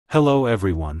Hello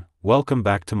everyone, welcome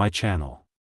back to my channel.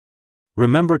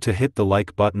 Remember to hit the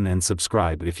like button and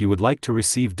subscribe if you would like to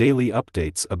receive daily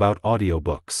updates about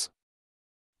audiobooks.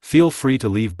 Feel free to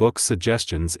leave book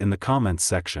suggestions in the comments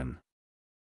section.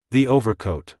 The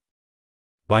Overcoat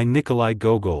by Nikolai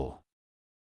Gogol.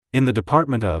 In the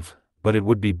department of, but it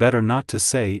would be better not to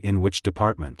say in which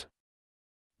department.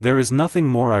 There is nothing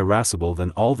more irascible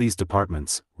than all these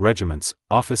departments, regiments,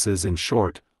 offices, in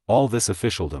short, all this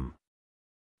officialdom.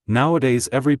 Nowadays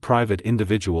every private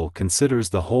individual considers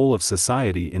the whole of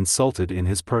society insulted in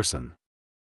his person.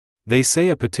 They say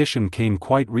a petition came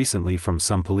quite recently from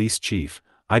some police chief,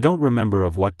 I don't remember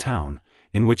of what town,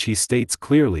 in which he states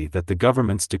clearly that the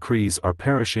government's decrees are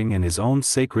perishing and his own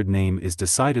sacred name is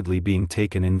decidedly being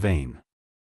taken in vain.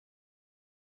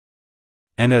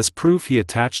 And as proof he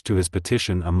attached to his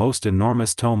petition a most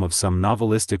enormous tome of some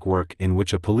novelistic work in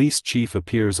which a police chief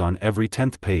appears on every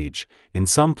 10th page, in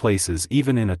some places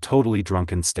even in a totally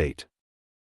drunken state.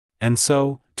 And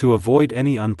so, to avoid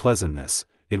any unpleasantness,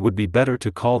 it would be better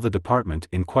to call the department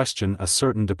in question a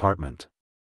certain department.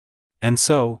 And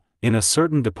so, in a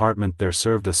certain department there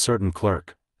served a certain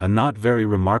clerk, a not very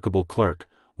remarkable clerk,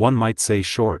 one might say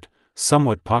short,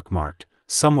 somewhat pockmarked,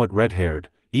 somewhat red-haired,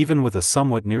 even with a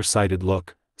somewhat nearsighted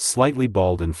look, slightly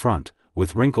bald in front,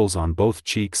 with wrinkles on both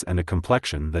cheeks and a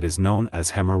complexion that is known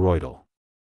as hemorrhoidal.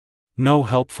 No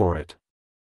help for it.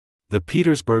 The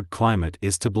Petersburg climate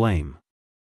is to blame.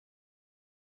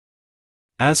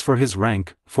 As for his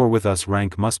rank, for with us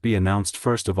rank must be announced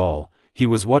first of all, he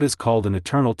was what is called an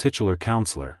eternal titular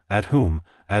counselor, at whom,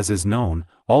 as is known,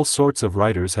 all sorts of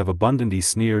writers have abundantly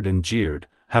sneered and jeered,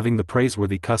 having the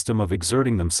praiseworthy custom of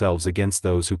exerting themselves against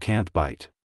those who can't bite.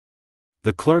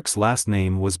 The clerk's last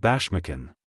name was Bashmachkin.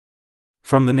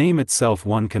 From the name itself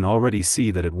one can already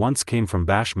see that it once came from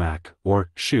Bashmak,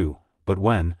 or shoe, but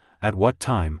when, at what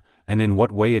time, and in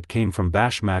what way it came from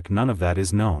Bashmak none of that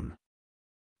is known.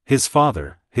 His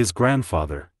father, his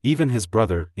grandfather, even his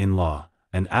brother-in-law,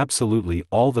 and absolutely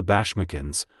all the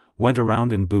Bashmachkins, went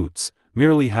around in boots,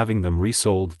 merely having them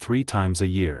resoled 3 times a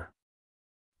year.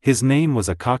 His name was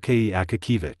Akaky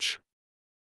Akakievich.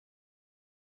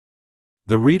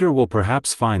 The reader will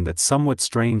perhaps find that somewhat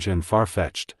strange and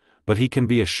far-fetched, but he can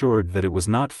be assured that it was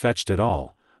not fetched at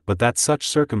all, but that such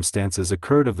circumstances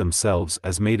occurred of themselves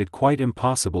as made it quite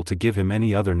impossible to give him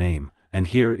any other name, and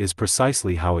here is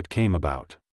precisely how it came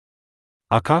about.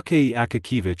 Akaky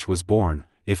Akakievich was born,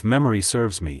 if memory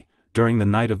serves me, during the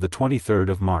night of the 23rd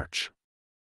of March.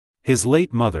 His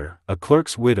late mother, a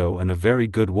clerk's widow and a very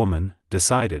good woman,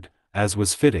 decided, as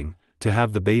was fitting, to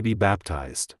have the baby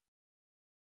baptized.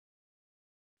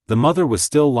 The mother was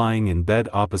still lying in bed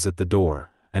opposite the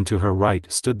door, and to her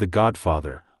right stood the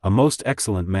godfather, a most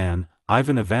excellent man,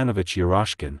 Ivan Ivanovich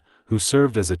Yeroshkin, who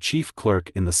served as a chief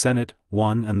clerk in the Senate,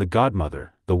 and the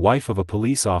godmother, the wife of a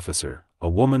police officer, a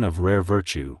woman of rare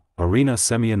virtue, Irina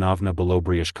Semyonovna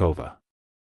Belobryashkova.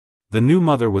 The new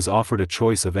mother was offered a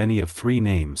choice of any of 3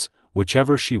 names,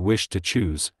 whichever she wished to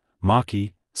choose,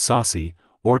 Maki, Saucy,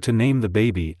 or to name the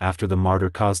baby after the martyr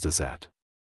Kozdazat.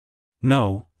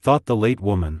 No, thought the late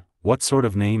woman, what sort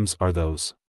of names are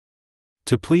those?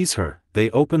 To please her,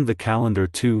 they opened the calendar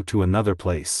to another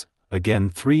place, again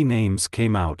 3 names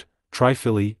came out,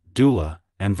 Trifili, Dula,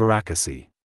 and Bureaucracy.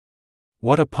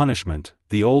 What a punishment,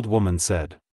 the old woman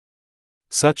said.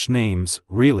 Such names,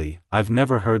 really, I've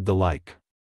never heard the like.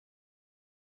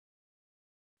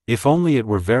 If only it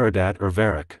were Veridat or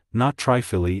Verik, not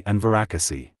Trifili and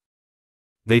Bureaucracy.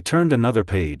 They turned another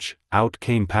page, out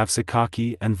came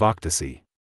Pavsikaki and Voktasi.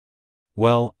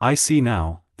 Well, I see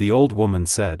now, the old woman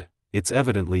said, it's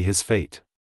evidently his fate.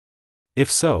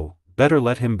 If so, better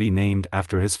let him be named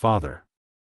after his father.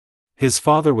 His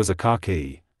father was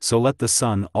Akaky, so let the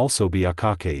son also be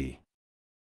Akaky.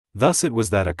 Thus it was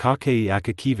that Akaky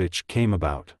Akakievich came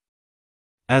about.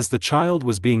 As the child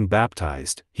was being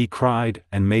baptized, he cried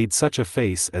and made such a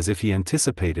face as if he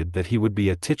anticipated that he would be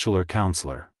a titular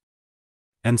counselor.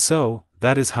 And so,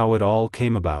 that is how it all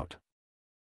came about.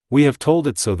 We have told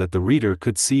it so that the reader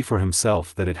could see for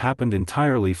himself that it happened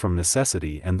entirely from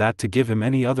necessity and that to give him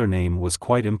any other name was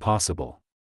quite impossible.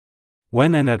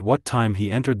 When and at what time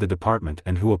he entered the department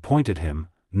and who appointed him,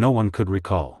 no one could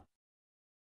recall.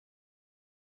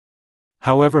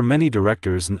 However many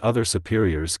directors and other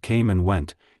superiors came and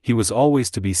went, he was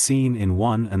always to be seen in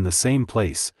one and the same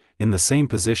place, in the same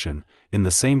position, in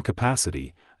the same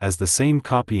capacity, as the same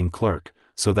copying clerk,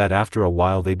 so that after a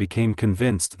while they became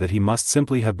convinced that he must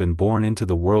simply have been born into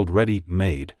the world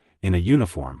ready-made, in a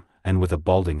uniform, and with a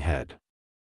balding head.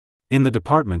 In the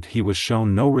department he was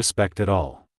shown no respect at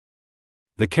all.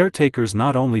 The caretakers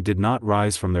not only did not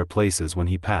rise from their places when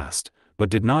he passed, but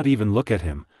did not even look at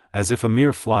him, as if a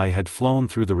mere fly had flown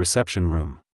through the reception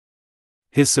room.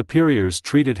 His superiors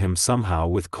treated him somehow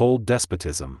with cold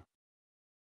despotism.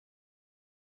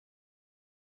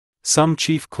 Some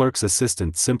chief clerk's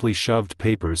assistant simply shoved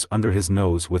papers under his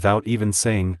nose without even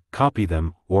saying, "Copy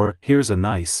them," or "Here's a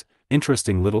nice,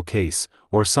 interesting little case,"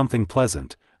 or something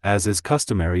pleasant, as is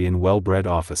customary in well-bred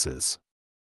offices.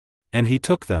 And he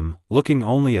took them, looking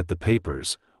only at the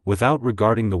papers, without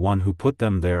regarding the one who put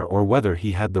them there or whether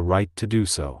he had the right to do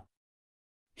so.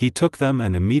 He took them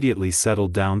and immediately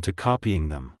settled down to copying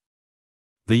them.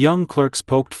 The young clerks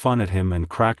poked fun at him and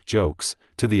cracked jokes,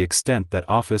 to the extent that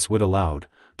office would allowed,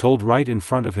 told right in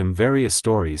front of him various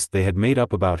stories they had made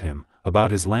up about him, about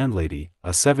his landlady,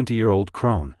 a 70-year-old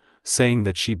crone, saying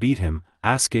that she beat him,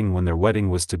 asking when their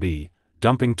wedding was to be,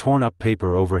 dumping torn-up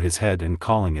paper over his head and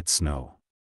calling it snow.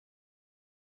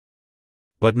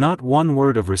 But not one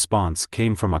word of response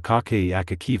came from Akaky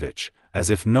Akakievich,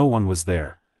 as if no one was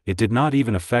there. It did not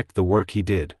even affect the work he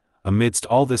did. Amidst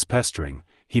all this pestering,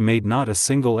 he made not a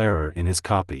single error in his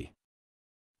copy.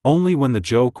 Only when the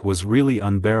joke was really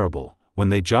unbearable, when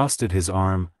they josted his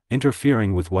arm,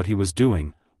 interfering with what he was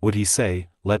doing, would he say,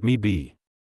 "Let me be.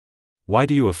 Why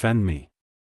do you offend me?"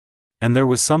 And there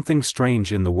was something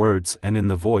strange in the words and in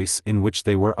the voice in which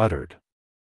they were uttered.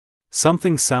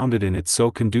 Something sounded in it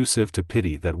so conducive to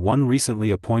pity that one recently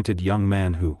appointed young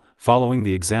man who, following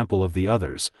the example of the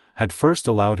others, had first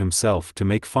allowed himself to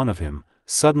make fun of him,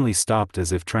 suddenly stopped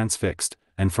as if transfixed,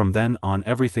 and from then on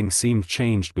everything seemed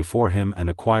changed before him and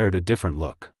acquired a different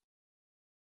look.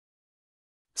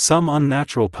 Some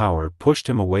unnatural power pushed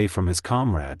him away from his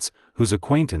comrades, whose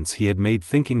acquaintance he had made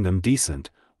thinking them decent,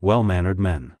 well-mannered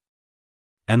men.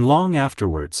 And long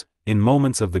afterwards, in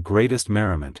moments of the greatest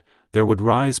merriment, there would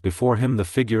rise before him the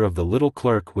figure of the little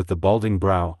clerk with the balding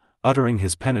brow, uttering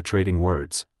his penetrating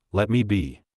words, "Let me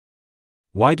be.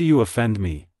 Why do you offend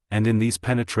me?" And in these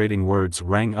penetrating words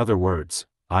rang other words,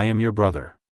 "I am your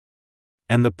brother."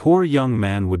 And the poor young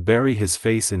man would bury his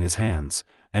face in his hands,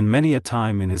 and many a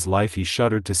time in his life he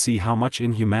shuddered to see how much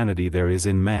inhumanity there is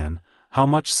in man, how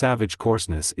much savage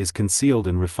coarseness is concealed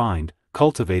in refined,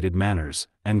 cultivated manners,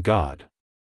 and God.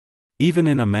 Even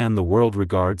in a man the world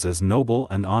regards as noble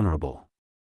and honorable.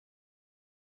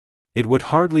 It would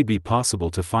hardly be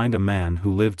possible to find a man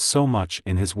who lived so much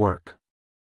in his work.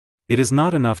 It is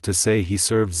not enough to say he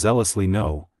served zealously,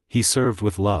 no, he served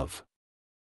with love.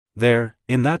 There,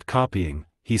 in that copying,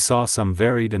 he saw some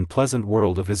varied and pleasant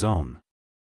world of his own.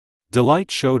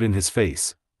 Delight showed in his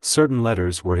face. Certain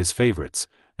letters were his favorites,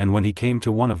 and when he came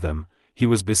to one of them, he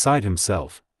was beside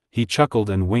himself. He chuckled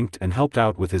and winked and helped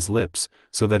out with his lips,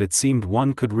 so that it seemed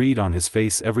one could read on his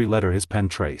face every letter his pen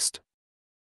traced.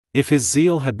 If his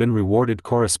zeal had been rewarded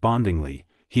correspondingly,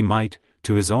 he might,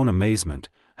 to his own amazement,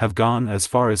 have gone as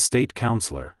far as state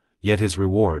councillor, yet his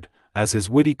reward, as his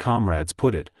witty comrades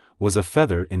put it, was a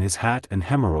feather in his hat and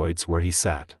hemorrhoids where he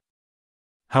sat.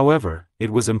 However,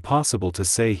 it was impossible to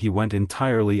say he went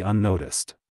entirely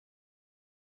unnoticed.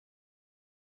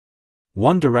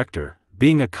 One director,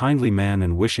 being a kindly man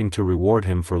and wishing to reward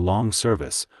him for long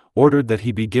service, ordered that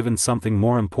he be given something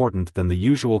more important than the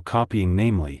usual copying,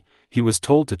 namely, he was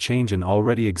told to change an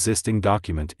already existing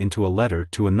document into a letter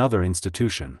to another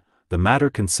institution. The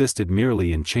matter consisted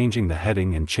merely in changing the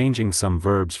heading and changing some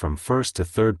verbs from first to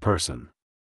third person.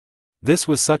 This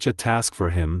was such a task for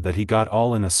him that he got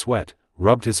all in a sweat,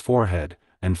 rubbed his forehead,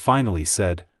 and finally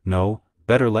said, "No,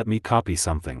 better let me copy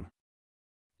something."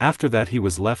 After that he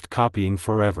was left copying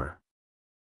forever.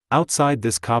 Outside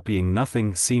this copying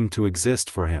nothing seemed to exist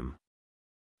for him.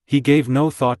 He gave no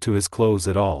thought to his clothes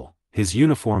at all. His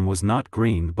uniform was not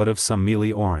green but of some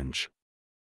mealy orange.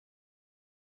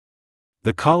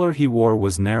 The collar he wore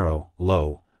was narrow,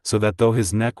 low, so that though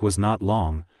his neck was not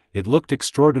long, it looked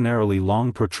extraordinarily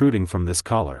long protruding from this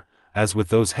collar, as with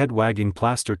those head-wagging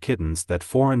plaster kittens that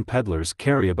foreign peddlers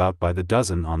carry about by the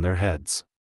dozen on their heads.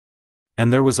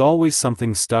 And there was always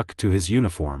something stuck to his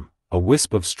uniform, a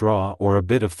wisp of straw or a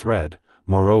bit of thread.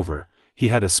 Moreover, he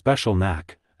had a special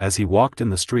knack, as he walked in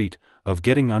the street, of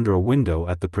getting under a window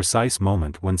at the precise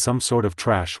moment when some sort of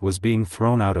trash was being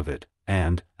thrown out of it,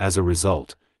 and, as a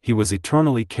result, he was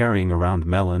eternally carrying around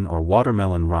melon or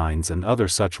watermelon rinds and other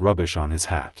such rubbish on his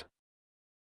hat.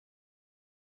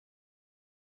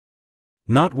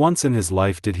 Not once in his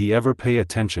life did he ever pay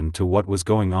attention to what was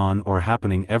going on or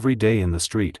happening every day in the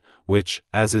street, which,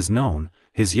 as is known,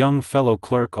 his young fellow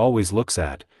clerk always looks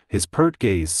at, his pert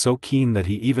gaze so keen that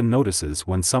he even notices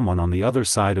when someone on the other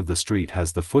side of the street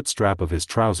has the footstrap of his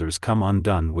trousers come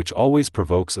undone, which always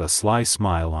provokes a sly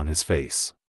smile on his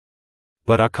face.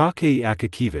 But Akaky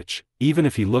Akakievich, even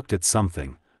if he looked at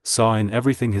something, saw in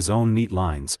everything his own neat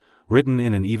lines, written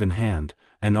in an even hand,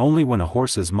 and only when a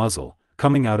horse's muzzle,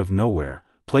 coming out of nowhere,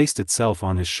 placed itself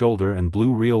on his shoulder and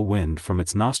blew real wind from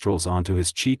its nostrils onto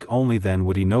his cheek, only then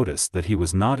would he notice that he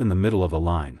was not in the middle of a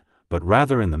line, but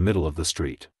rather in the middle of the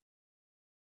street.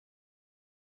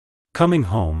 Coming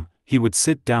home, he would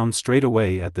sit down straight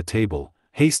away at the table,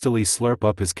 hastily slurp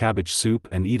up his cabbage soup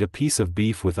and eat a piece of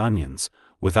beef with onions,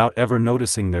 without ever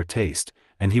noticing their taste,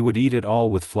 and he would eat it all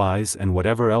with flies and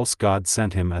whatever else God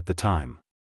sent him at the time.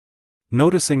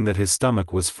 Noticing that his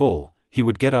stomach was full, he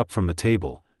would get up from the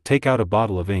table, take out a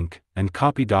bottle of ink, and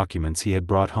copy documents he had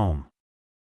brought home.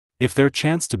 If there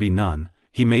chanced to be none,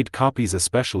 he made copies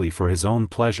especially for his own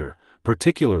pleasure,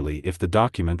 particularly if the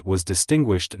document was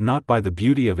distinguished not by the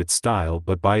beauty of its style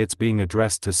but by its being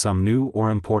addressed to some new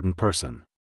or important person.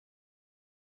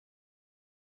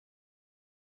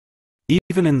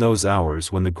 Even in those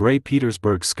hours when the grey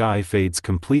Petersburg sky fades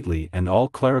completely and all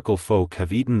clerical folk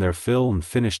have eaten their fill and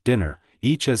finished dinner,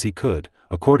 each as he could,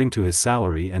 according to his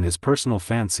salary and his personal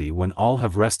fancy, when all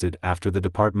have rested after the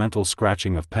departmental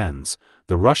scratching of pens,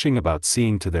 the rushing about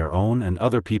seeing to their own and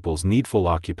other people's needful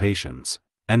occupations,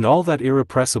 and all that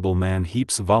irrepressible man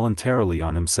heaps voluntarily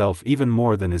on himself even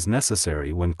more than is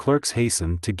necessary when clerks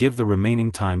hasten to give the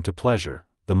remaining time to pleasure,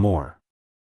 the more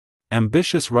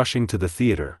ambitious rushing to the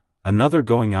theatre, another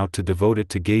going out to devote it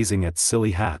to gazing at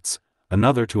silly hats,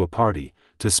 another to a party,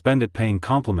 to spend it paying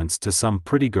compliments to some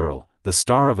pretty girl, the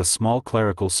star of a small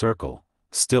clerical circle,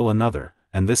 still another,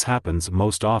 and this happens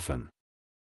most often,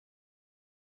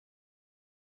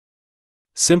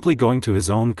 simply going to his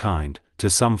own kind, to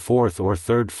some fourth or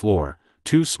third floor,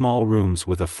 2 small rooms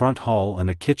with a front hall and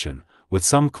a kitchen, with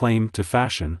some claim to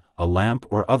fashion, a lamp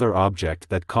or other object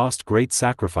that cost great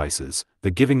sacrifices,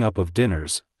 the giving up of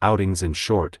dinners, outings, in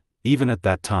short, even at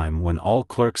that time when all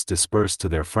clerks disperse to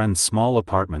their friends' small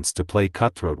apartments to play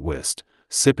cutthroat whist,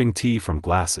 sipping tea from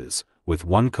glasses, with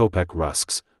 1-kopeck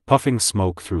rusks, puffing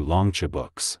smoke through long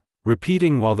chibuks,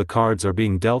 repeating while the cards are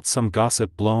being dealt some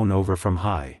gossip blown over from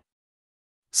high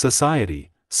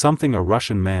society, something a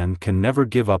Russian man can never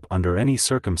give up under any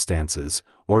circumstances,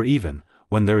 or even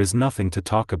when there is nothing to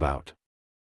talk about.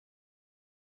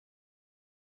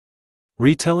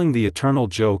 Retelling the eternal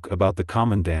joke about the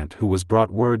commandant who was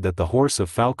brought word that the horse of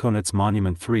Falconet's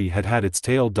Monument 3 had had its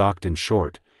tail docked, in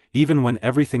short, even when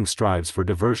everything strives for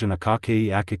diversion, Akaky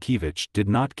Akakievich did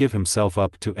not give himself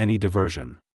up to any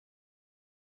diversion.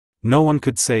 No one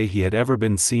could say he had ever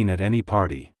been seen at any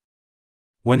party.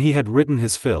 When he had written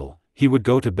his fill, he would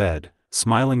go to bed,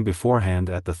 smiling beforehand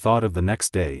at the thought of the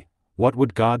next day. What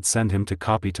would God send him to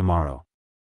copy tomorrow?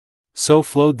 So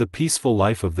flowed the peaceful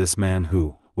life of this man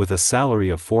who, with a salary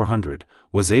of 400,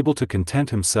 was able to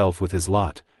content himself with his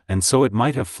lot, and so it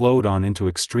might have flowed on into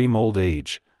extreme old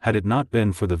age, had it not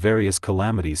been for the various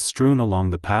calamities strewn along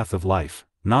the path of life,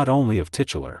 not only of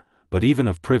titular, but even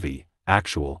of privy,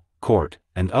 actual, court,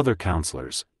 and other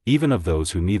councillors, even of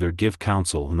those who neither give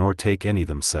counsel nor take any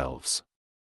themselves.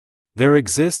 There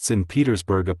exists in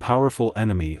Petersburg a powerful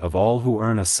enemy of all who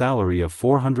earn a salary of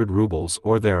 400 rubles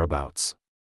or thereabouts.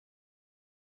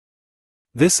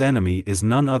 This enemy is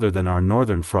none other than our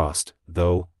northern frost,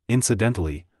 though,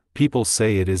 incidentally, people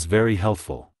say it is very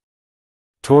healthful.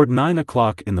 Toward 9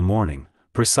 o'clock in the morning,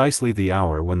 precisely the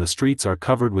hour when the streets are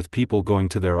covered with people going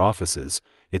to their offices,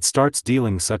 it starts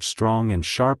dealing such strong and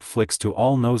sharp flicks to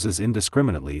all noses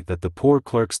indiscriminately that the poor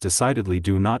clerks decidedly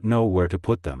do not know where to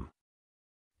put them.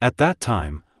 At that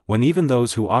time, when even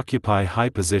those who occupy high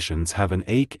positions have an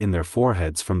ache in their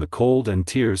foreheads from the cold and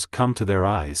tears come to their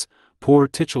eyes, poor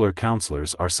titular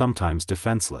councillors are sometimes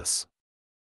defenseless.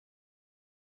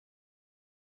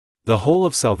 The whole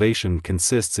of salvation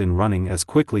consists in running as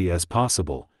quickly as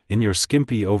possible, in your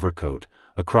skimpy overcoat,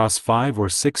 across 5 or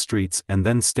 6 streets and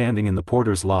then standing in the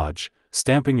porter's lodge,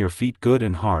 stamping your feet good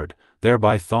and hard,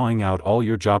 thereby thawing out all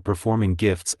your job-performing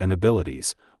gifts and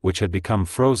abilities, which had become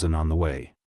frozen on the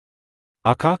way.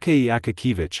 Akaky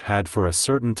Akakievich had for a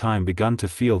certain time begun to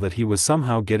feel that he was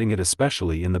somehow getting it,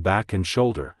 especially in the back and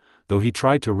shoulder, though he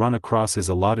tried to run across his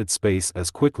allotted space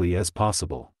as quickly as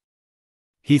possible.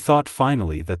 He thought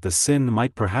finally that the sin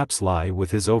might perhaps lie with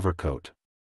his overcoat.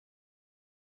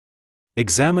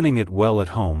 Examining it well at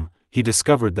home, he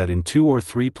discovered that in 2 or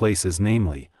 3 places,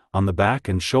 namely, on the back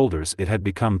and shoulders, it had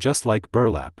become just like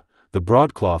burlap. The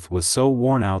broadcloth was so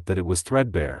worn out that it was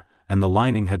threadbare, and the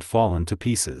lining had fallen to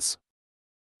pieces.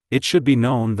 It should be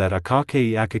known that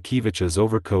Akaky Akakievich's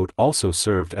overcoat also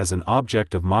served as an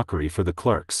object of mockery for the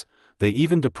clerks. They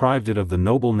even deprived it of the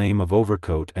noble name of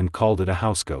overcoat and called it a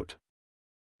housecoat.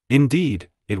 Indeed,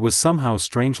 it was somehow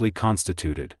strangely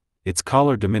constituted. Its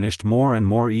collar diminished more and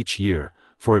more each year,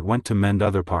 for it went to mend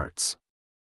other parts.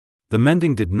 The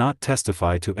mending did not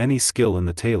testify to any skill in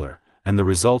the tailor, and the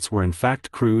results were in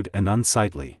fact crude and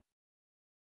unsightly.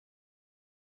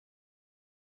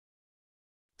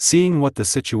 Seeing what the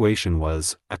situation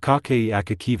was, Akaky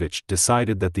Akakievich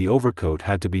decided that the overcoat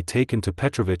had to be taken to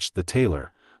Petrovich the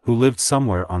tailor, who lived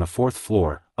somewhere on a fourth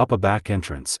floor, up a back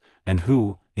entrance, and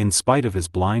who, in spite of his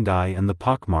blind eye and the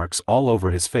pockmarks all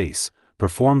over his face,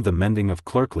 performed the mending of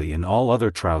clerkly and all other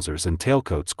trousers and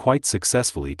tailcoats quite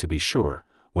successfully, to be sure,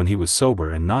 when he was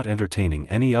sober and not entertaining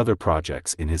any other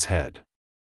projects in his head.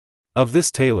 Of this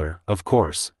tailor, of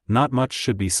course, not much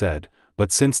should be said,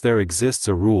 but since there exists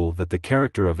a rule that the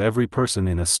character of every person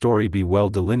in a story be well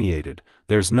delineated,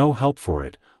 there's no help for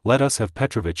it, let us have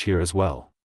Petrovich here as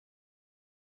well.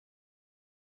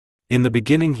 In the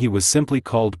beginning he was simply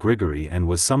called Grigory and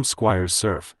was some squire's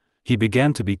serf. He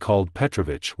began to be called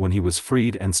Petrovich when he was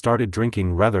freed and started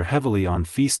drinking rather heavily on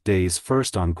feast days,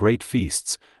 first on great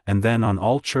feasts, and then on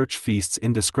all church feasts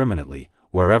indiscriminately,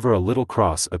 wherever a little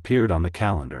cross appeared on the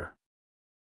calendar.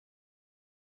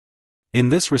 In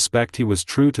this respect he was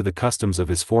true to the customs of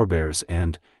his forebears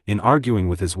and, in arguing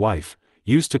with his wife,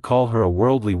 used to call her a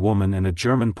worldly woman and a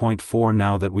German.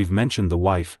 Now that we've mentioned the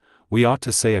wife, we ought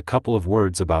to say a couple of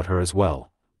words about her as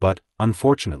well, but,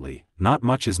 unfortunately, not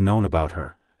much is known about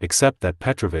her, except that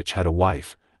Petrovich had a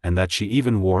wife, and that she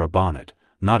even wore a bonnet,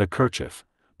 not a kerchief,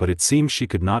 but it seems she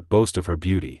could not boast of her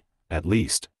beauty, at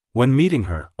least, when meeting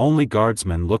her, only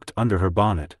guardsmen looked under her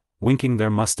bonnet, winking their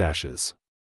mustaches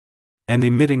and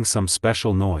emitting some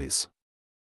special noise.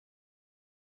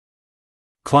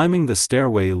 Climbing the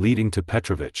stairway leading to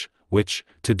Petrovich, which,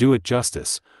 to do it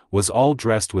justice, was all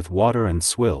dressed with water and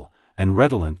swill, and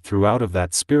redolent throughout of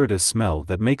that spirituous smell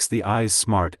that makes the eyes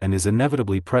smart and is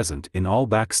inevitably present in all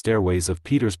back stairways of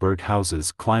Petersburg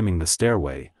houses. Climbing the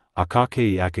stairway,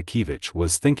 Akaky Akakievich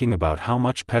was thinking about how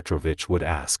much Petrovich would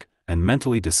ask, and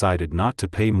mentally decided not to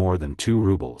pay more than 2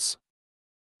 rubles.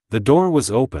 The door was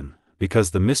open,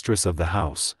 because the mistress of the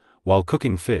house, while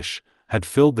cooking fish, had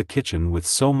filled the kitchen with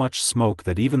so much smoke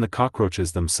that even the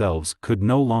cockroaches themselves could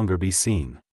no longer be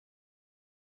seen.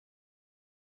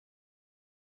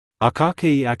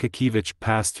 Akaky Akakievich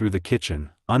passed through the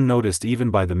kitchen, unnoticed even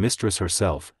by the mistress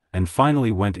herself, and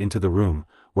finally went into the room,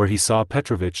 where he saw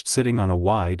Petrovich sitting on a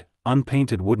wide,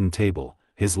 unpainted wooden table,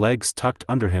 his legs tucked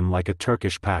under him like a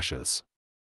Turkish pasha's.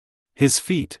 His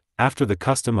feet, after the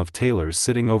custom of tailors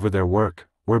sitting over their work,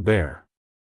 were bare.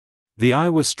 The eye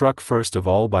was struck first of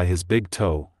all by his big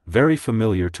toe, very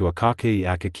familiar to Akaky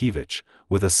Akakievich,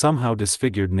 with a somehow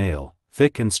disfigured nail,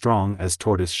 thick and strong as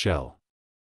tortoise shell.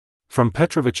 From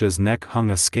Petrovich's neck hung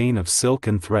a skein of silk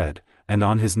and thread, and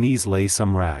on his knees lay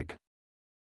some rag.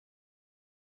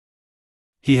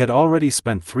 He had already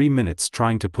spent 3 minutes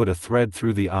trying to put a thread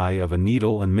through the eye of a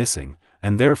needle and missing,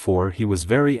 and therefore he was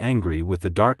very angry with the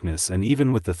darkness and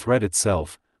even with the thread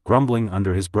itself, grumbling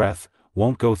under his breath,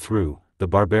 "Won't go through, the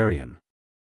barbarian.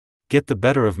 Get the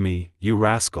better of me, you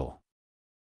rascal."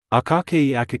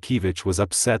 Akaky Akakievich was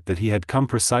upset that he had come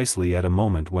precisely at a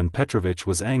moment when Petrovich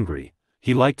was angry.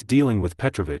 He liked dealing with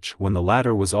Petrovich when the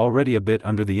latter was already a bit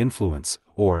under the influence,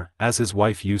 or, as his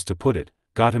wife used to put it,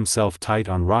 got himself tight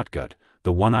on Rotgut,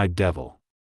 the one-eyed devil.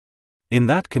 In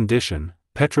that condition,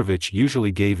 Petrovich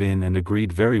usually gave in and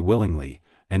agreed very willingly,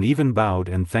 and even bowed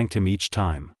and thanked him each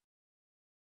time.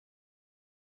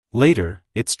 Later,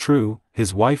 it's true,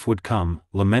 his wife would come,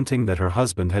 lamenting that her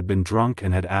husband had been drunk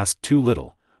and had asked too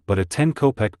little, but a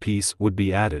 10-kopeck piece would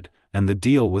be added, and the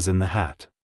deal was in the hat.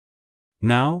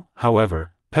 Now,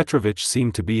 however, Petrovich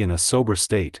seemed to be in a sober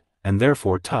state, and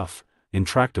therefore tough,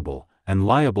 intractable, and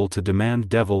liable to demand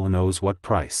devil knows what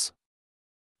price.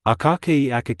 Akaky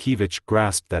Akakievich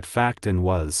grasped that fact and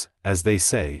was, as they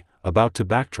say, about to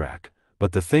backtrack,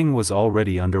 but the thing was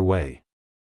already under way.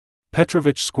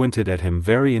 Petrovich squinted at him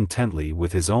very intently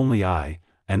with his only eye,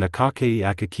 and Akaky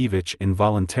Akakievich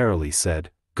involuntarily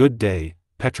said, "Good day,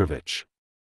 Petrovich."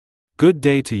 "Good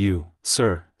day to you,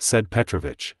 sir," said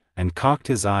Petrovich, and cocked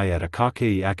his eye at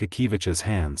Akaky Akakievich's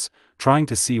hands, trying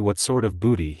to see what sort of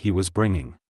booty he was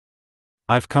bringing.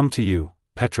 "I've come to you,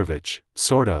 Petrovich,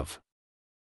 sort of."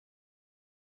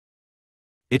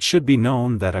 It should be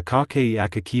known that Akaky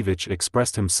Akakievich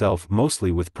expressed himself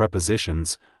mostly with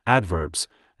prepositions, adverbs,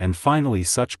 and finally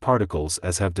such particles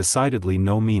as have decidedly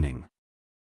no meaning.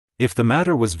 If the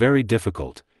matter was very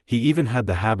difficult, he even had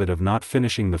the habit of not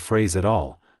finishing the phrase at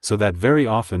all, so that very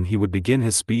often he would begin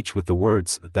his speech with the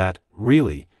words "that,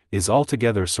 really, is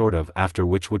altogether sort of," after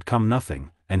which would come nothing,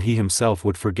 and he himself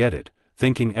would forget it,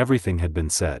 thinking everything had been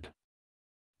said.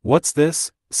 "What's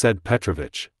this?" said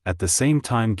Petrovich, at the same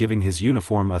time giving his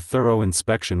uniform a thorough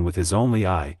inspection with his only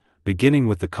eye, beginning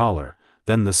with the collar,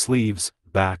 then the sleeves,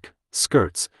 back,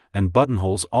 skirts, and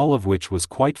buttonholes, all of which was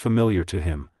quite familiar to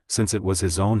him, since it was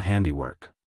his own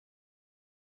handiwork.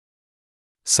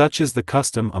 Such is the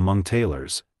custom among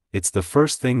tailors, it's the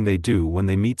first thing they do when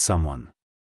they meet someone.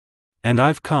 And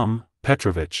I've come,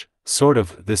 Petrovich, sort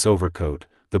of, this overcoat,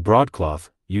 the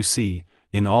broadcloth, you see,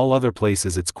 in all other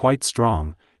places it's quite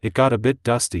strong, it got a bit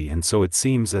dusty and so it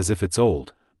seems as if it's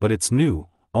old, but it's new,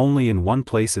 only in one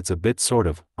place it's a bit sort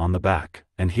of, on the back,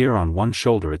 and here on one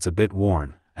shoulder it's a bit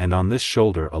worn, and on this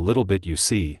shoulder a little bit, you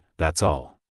see, that's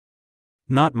all.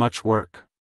 Not much work.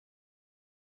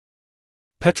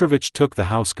 Petrovich took the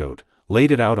housecoat,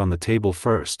 laid it out on the table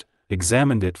first,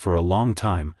 examined it for a long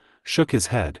time, shook his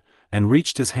head, and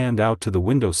reached his hand out to the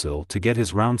windowsill to get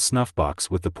his round snuff-box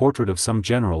with the portrait of some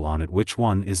general on it, which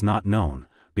one is not known,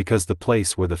 because the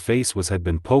place where the face was had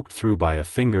been poked through by a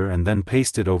finger and then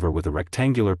pasted over with a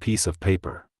rectangular piece of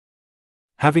paper.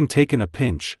 Having taken a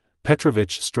pinch,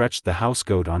 Petrovich stretched the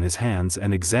housecoat on his hands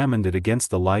and examined it against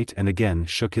the light and again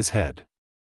shook his head.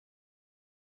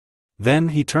 Then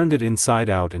he turned it inside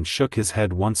out and shook his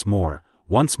head once more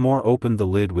opened the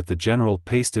lid with the general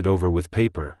pasted over with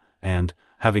paper, and,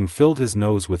 having filled his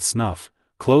nose with snuff,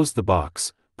 closed the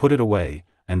box, put it away,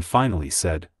 and finally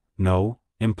said, "No,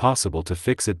 impossible to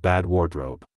fix it, bad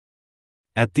wardrobe."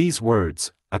 At these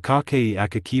words, Akaky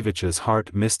Akakievich's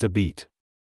heart missed a beat.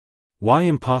 "Why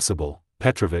impossible,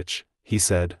 Petrovich?" he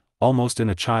said, almost in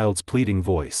a child's pleading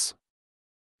voice.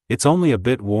 "It's only a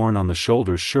bit worn on the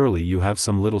shoulders, surely you have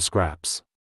some little scraps."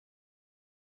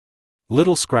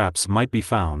 "Little scraps might be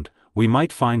found, we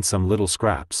might find some little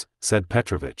scraps," said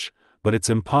Petrovich, "but it's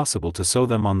impossible to sew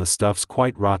them on, the stuff's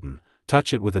quite rotten,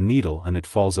 touch it with a needle and it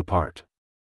falls apart."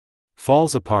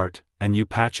 "Falls apart, and you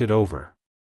patch it over."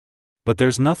 "But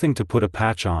there's nothing to put a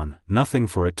patch on, nothing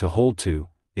for it to hold to,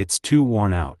 it's too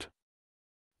worn out.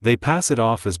 They pass it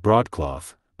off as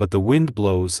broadcloth, but the wind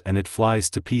blows and it flies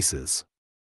to pieces."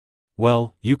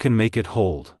 "Well, you can make it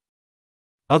hold.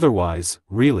 Otherwise,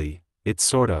 really, it's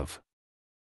sort of—"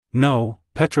 "No,"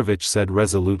 Petrovich said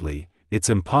resolutely, "it's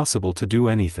impossible to do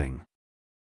anything.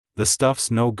 The stuff's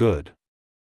no good.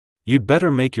 You'd better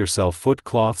make yourself foot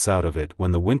cloths out of it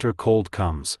when the winter cold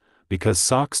comes, because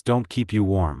socks don't keep you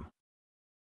warm.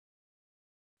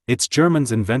 It's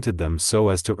Germans invented them so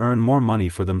as to earn more money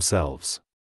for themselves."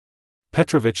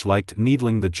 Petrovich liked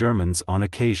needling the Germans on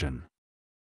occasion.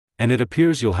 "And it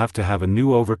appears you'll have to have a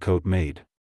new overcoat made."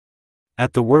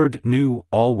 At the word "new,"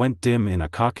 all went dim in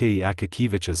Akaky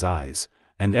Akakievich's eyes,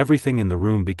 and everything in the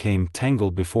room became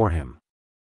tangled before him.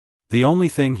 The only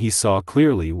thing he saw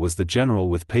clearly was the general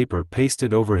with paper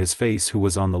pasted over his face, who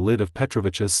was on the lid of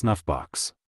Petrovich's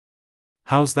snuff-box.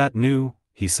 "How's that new?"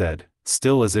 he said,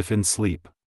 still as if in sleep.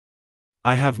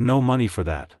 "I have no money for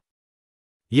that."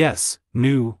 "Yes,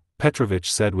 new," Petrovich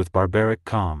said with barbaric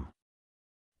calm.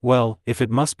 "Well, if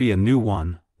it must be a new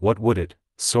one, what would it,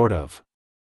 sort of?"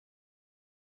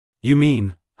 "You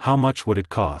mean, how much would it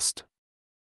cost?"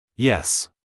 "Yes.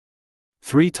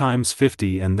 3 times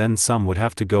 50 and then some would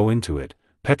have to go into it,"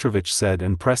 Petrovich said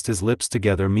and pressed his lips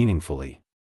together meaningfully.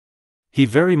 He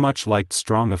very much liked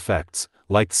strong effects,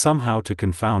 liked somehow to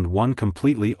confound one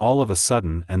completely all of a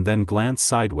sudden and then glance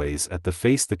sideways at the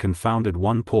face the confounded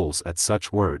one pulls at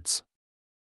such words.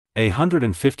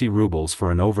 150 rubles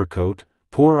for an overcoat,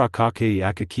 poor Akaky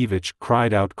Akakievich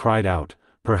cried out,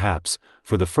 perhaps,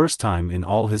 for the first time in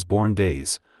all his born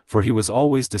days, for he was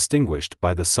always distinguished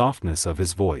by the softness of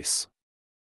his voice.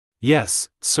 "Yes,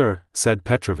 sir," said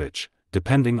Petrovich,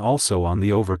 depending also on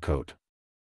the overcoat.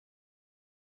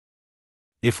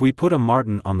 "If we put a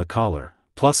martin on the collar,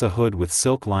 plus a hood with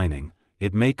silk lining,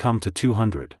 it may come to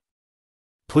 200.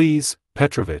 "Please,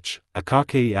 Petrovich,"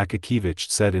 Akaky Akakievich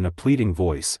said in a pleading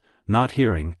voice, not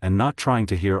hearing and not trying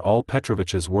to hear all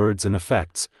Petrovich's words and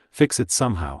effects, "fix it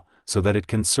somehow, so that it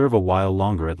can serve a while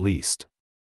longer at least."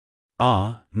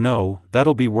 "Ah, no,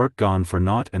 that'll be work gone for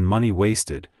naught and money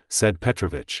wasted," said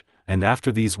Petrovich, and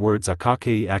after these words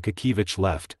Akaky Akakievich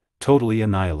left, totally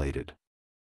annihilated.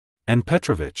 And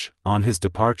Petrovich, on his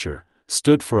departure,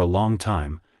 stood for a long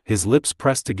time, his lips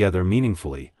pressed together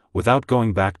meaningfully, without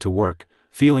going back to work,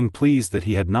 feeling pleased that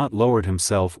he had not lowered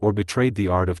himself or betrayed the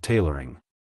art of tailoring.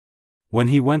 When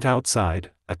he went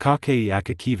outside, Akaky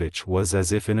Akakievich was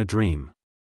as if in a dream.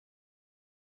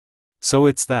 "So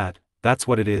it's that's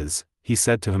what it is," he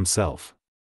said to himself.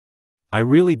 "I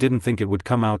really didn't think it would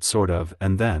come out sort of,"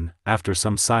 and then, after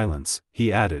some silence,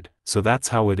 he added, "So that's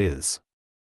how it is.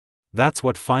 That's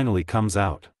what finally comes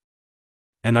out.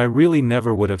 And I really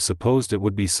never would have supposed it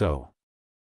would be so."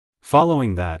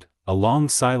 Following that, a long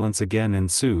silence again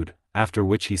ensued, after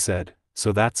which he said,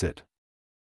 "So that's it.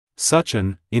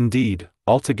 Indeed,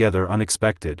 altogether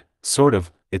unexpected,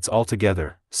 it's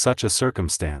altogether, such a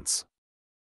circumstance.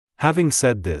 Having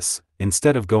said this,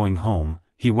 instead of going home,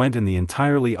 he went in the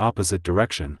entirely opposite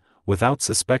direction, without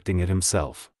suspecting it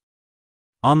himself.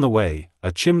 On the way,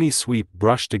 a chimney sweep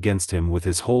brushed against him with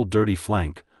his whole dirty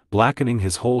flank, blackening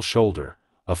his whole shoulder.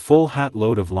 A full hat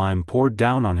load of lime poured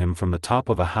down on him from the top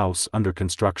of a house under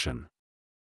construction.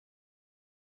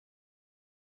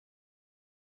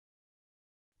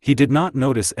 He did not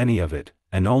notice any of it,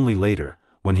 and only later,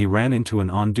 when he ran into an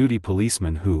on-duty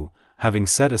policeman who, having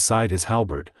set aside his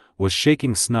halberd, was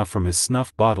shaking snuff from his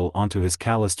snuff bottle onto his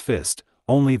calloused fist,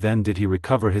 only then did he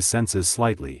recover his senses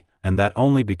slightly, and that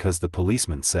only because the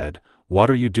policeman said, "What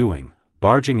are you doing,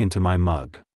 barging into my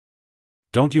mug?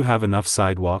 Don't you have enough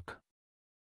sidewalk?"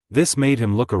 This made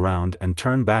him look around and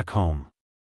turn back home.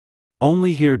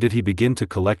 Only here did he begin to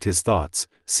collect his thoughts,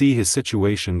 see his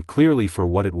situation clearly for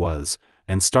what it was,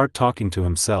 and start talking to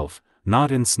himself,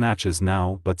 not in snatches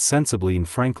now but sensibly and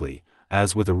frankly,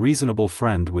 as with a reasonable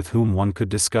friend with whom one could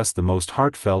discuss the most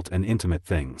heartfelt and intimate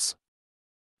things.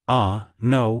 "Ah,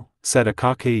 no," said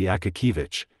Akaky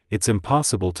Akakievich, "it's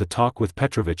impossible to talk with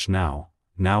Petrovich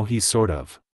now he's sort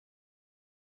of.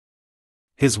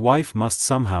 His wife must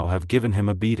somehow have given him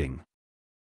a beating.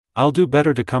 I'll do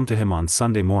better to come to him on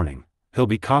Sunday morning. He'll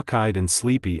be cockeyed and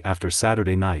sleepy after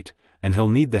Saturday night, and he'll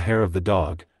need the hair of the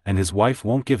dog, and his wife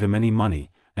won't give him any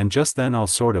money, and just then I'll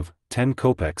 10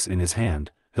 kopecks in his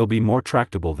hand, he'll be more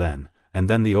tractable then, and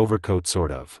then the overcoat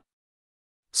sort of."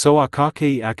 So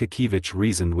Akaky Akakievich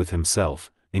reasoned with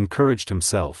himself, encouraged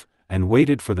himself, and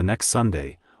waited for the next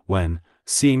Sunday, when,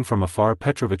 seeing from afar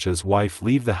Petrovich's wife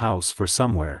leave the house for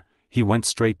somewhere, he went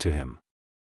straight to him.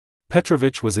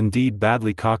 Petrovich was indeed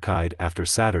badly cockeyed after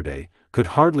Saturday, could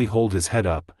hardly hold his head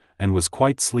up, and was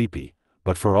quite sleepy,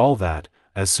 but for all that,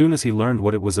 as soon as he learned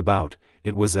what it was about,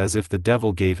 it was as if the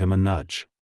devil gave him a nudge.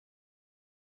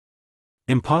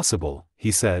 "Impossible,"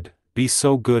 he said, "be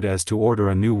so good as to order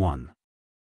a new one."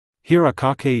 Here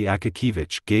Akaky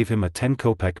Akakievich gave him a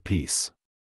 10-kopek piece.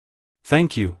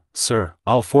 "Thank you, sir,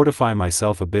 I'll fortify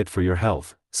myself a bit for your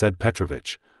health," said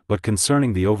Petrovich, "but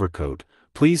concerning the overcoat,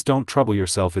 please don't trouble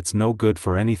yourself, it's no good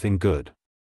for anything good.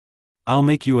 I'll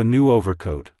make you a new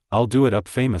overcoat, I'll do it up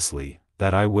famously,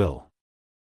 that I will."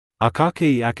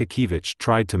 Akaky Akakievich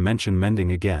tried to mention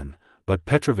mending again, but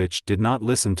Petrovich did not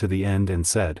listen to the end and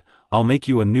said, "I'll make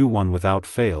you a new one without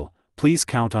fail, please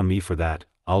count on me for that,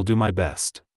 I'll do my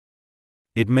best.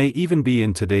 It may even be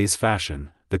in today's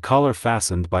fashion, the collar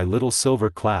fastened by little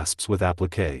silver clasps with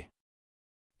applique."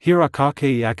 Here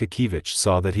Akaky Akakievich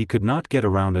saw that he could not get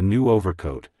around a new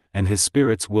overcoat, and his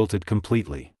spirits wilted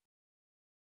completely.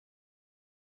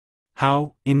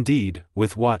 How, indeed,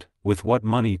 with what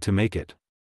money to make it?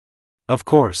 Of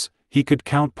course, he could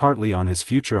count partly on his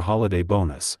future holiday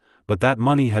bonus, but that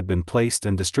money had been placed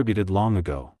and distributed long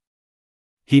ago.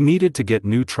 He needed to get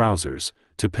new trousers,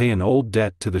 to pay an old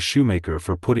debt to the shoemaker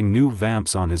for putting new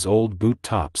vamps on his old boot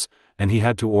tops, and he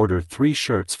had to order 3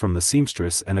 shirts from the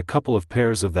seamstress and a couple of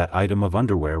pairs of that item of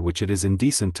underwear which it is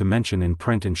indecent to mention in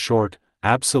print. In short,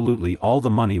 absolutely all the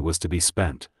money was to be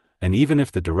spent, and even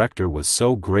if the director was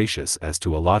so gracious as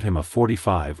to allot him a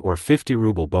 45 or 50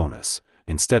 ruble bonus,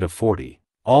 instead of 40,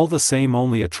 all the same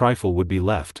only a trifle would be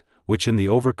left, which in the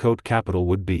overcoat capital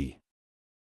would be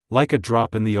like a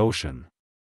drop in the ocean.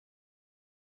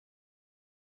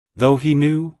 Though he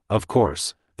knew, of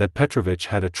course, that Petrovich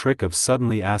had a trick of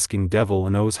suddenly asking devil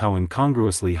knows how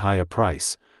incongruously high a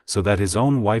price, so that his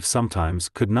own wife sometimes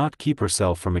could not keep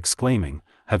herself from exclaiming,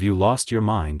 "Have you lost your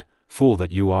mind, fool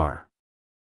that you are?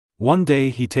 One day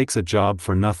he takes a job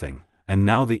for nothing, and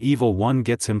now the evil one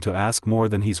gets him to ask more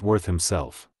than he's worth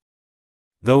himself."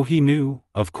 Though he knew,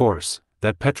 of course,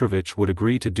 that Petrovich would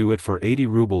agree to do it for 80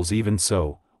 rubles. Even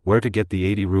so, where to get the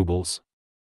 80 rubles?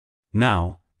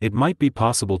 Now, it might be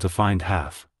possible to find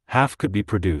half could be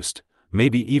produced,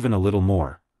 maybe even a little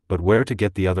more, but where to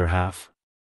get the other half?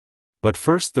 But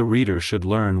first the reader should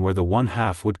learn where the one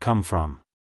half would come from.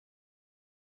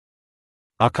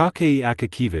 Akaky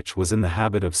Akakievich was in the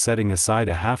habit of setting aside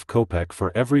a half-kopek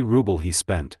for every ruble he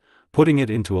spent, putting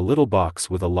it into a little box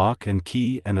with a lock and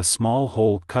key and a small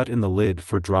hole cut in the lid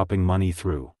for dropping money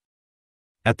through.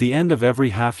 At the end of every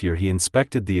half-year he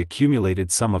inspected the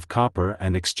accumulated sum of copper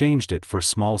and exchanged it for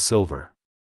small silver.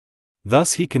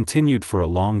 Thus he continued for a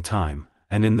long time,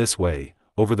 and in this way,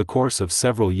 over the course of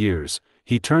several years,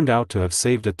 he turned out to have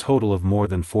saved a total of more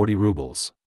than 40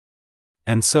 rubles.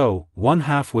 And so, one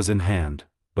half was in hand,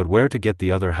 but where to get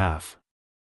the other half?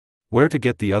 Where to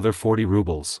get the other 40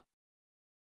 rubles?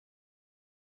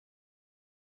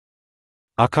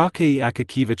 Akaky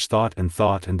Akakievich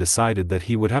thought and decided that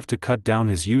he would have to cut down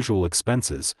his usual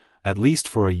expenses, at least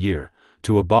for a year,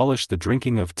 to abolish the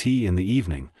drinking of tea in the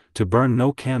evening, to burn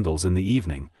no candles in the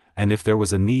evening, and if there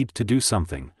was a need to do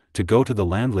something, to go to the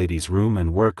landlady's room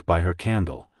and work by her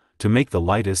candle, to make the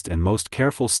lightest and most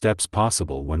careful steps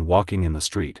possible when walking in the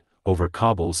street, over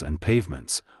cobbles and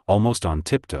pavements, almost on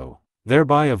tiptoe,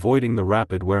 thereby avoiding the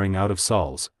rapid wearing out of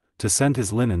soles, to send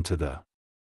his linen to the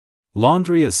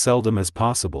laundry as seldom as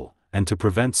possible, and to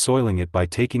prevent soiling it by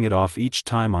taking it off each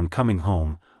time on coming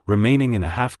home, remaining in a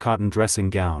half-cotton dressing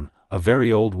gown, a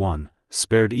very old one,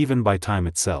 spared even by time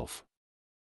itself.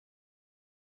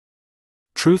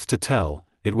 Truth to tell,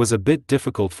 it was a bit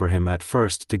difficult for him at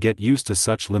first to get used to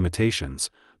such limitations,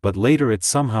 but later it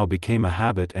somehow became a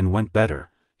habit and went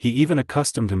better. He even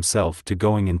accustomed himself to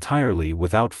going entirely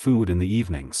without food in the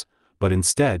evenings, but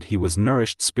instead he was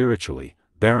nourished spiritually,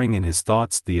 bearing in his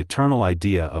thoughts the eternal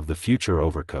idea of the future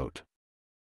overcoat.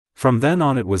 From then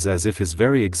on it was as if his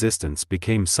very existence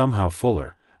became somehow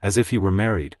fuller, as if he were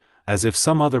married, as if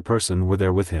some other person were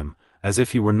there with him, as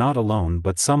if he were not alone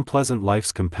but some pleasant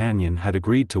life's companion had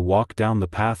agreed to walk down the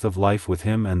path of life with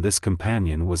him, and this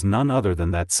companion was none other than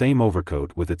that same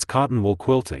overcoat with its cotton wool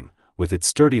quilting, with its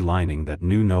sturdy lining that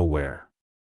knew no wear.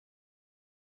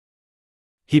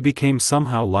 He became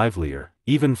somehow livelier,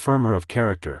 even firmer of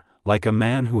character, like a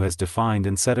man who has defined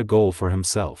and set a goal for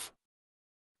himself.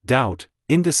 Doubt,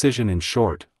 indecision, in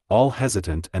short, all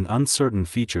hesitant and uncertain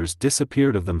features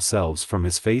disappeared of themselves from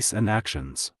his face and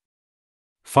actions.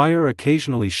 Fire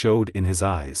occasionally showed in his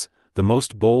eyes, the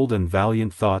most bold and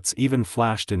valiant thoughts even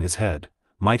flashed in his head.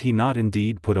 Might he not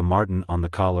indeed put a marten on the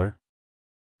collar?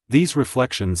 These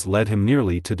reflections led him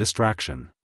nearly to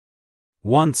distraction.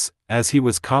 Once, as he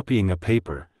was copying a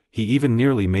paper, he even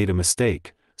nearly made a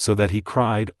mistake, so that he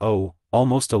cried, "Oh,"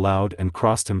 almost aloud, and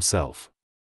crossed himself.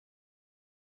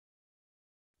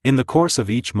 In the course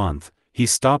of each month, he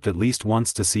stopped at least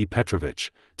once to see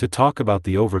Petrovich, to talk about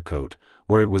the overcoat,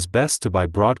 where it was best to buy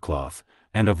broadcloth,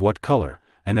 and of what color,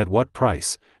 and at what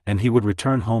price, and he would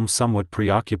return home somewhat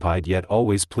preoccupied yet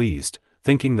always pleased,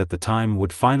 thinking that the time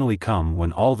would finally come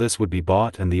when all this would be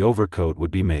bought and the overcoat would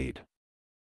be made.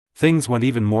 Things went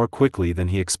even more quickly than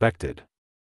he expected.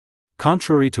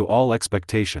 Contrary to all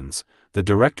expectations, the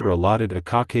director allotted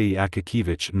Akaky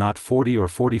Akakievich not 40 or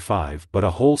 45 but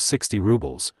a whole 60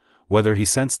 rubles, whether he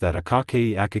sensed that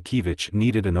Akaky Akakievich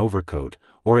needed an overcoat,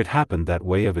 or it happened that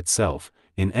way of itself.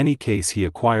 In any case he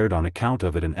acquired on account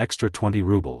of it an extra 20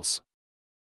 rubles.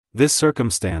 This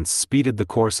circumstance speeded the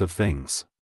course of things.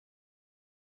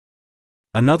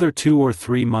 Another 2 or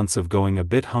 3 months of going a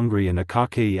bit hungry and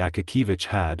Akaky Akakievich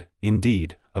had,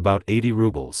 indeed, about 80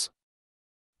 rubles.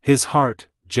 His heart,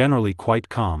 generally quite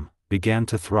calm, began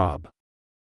to throb.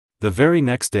 The very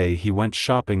next day he went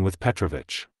shopping with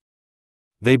Petrovich.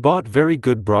 They bought very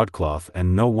good broadcloth,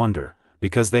 and no wonder,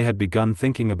 because they had begun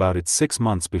thinking about it 6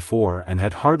 months before and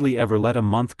had hardly ever let a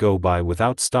month go by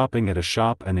without stopping at a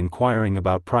shop and inquiring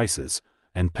about prices,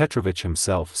 and Petrovich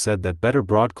himself said that better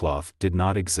broadcloth did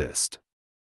not exist.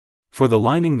 For the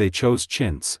lining they chose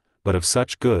chintz, but of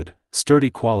such good, sturdy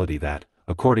quality that,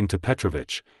 according to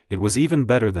Petrovich, it was even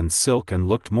better than silk and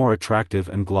looked more attractive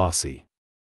and glossy.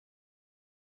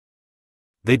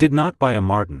 They did not buy a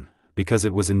marten, because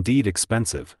it was indeed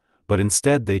expensive, but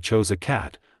instead they chose a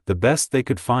cat, the best they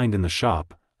could find in the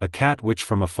shop, a cat which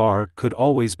from afar could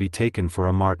always be taken for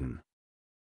a marten.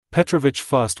 Petrovich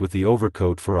fussed with the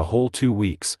overcoat for a whole 2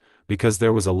 weeks, because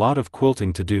there was a lot of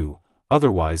quilting to do,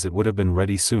 otherwise it would have been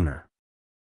ready sooner.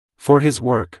 For his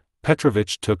work,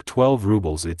 Petrovich took 12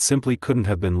 rubles. It simply couldn't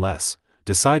have been less.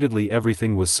 Decidedly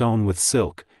everything was sewn with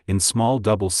silk, in small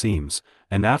double seams,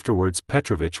 and afterwards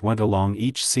Petrovich went along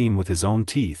each seam with his own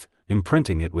teeth,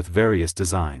 imprinting it with various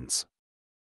designs.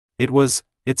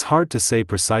 It's hard to say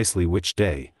precisely which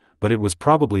day, but it was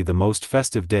probably the most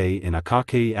festive day in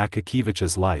Akaky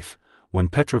Akakievich's life, when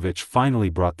Petrovich finally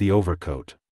brought the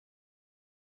overcoat.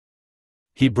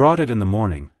 He brought it in the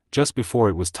morning, just before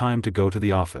it was time to go to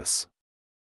the office.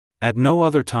 At no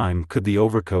other time could the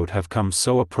overcoat have come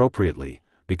so appropriately,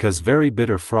 because very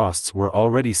bitter frosts were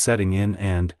already setting in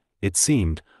and, it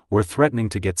seemed, were threatening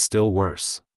to get still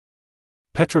worse.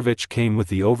 Petrovich came with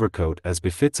the overcoat as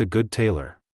befits a good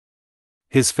tailor.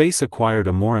 His face acquired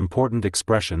a more important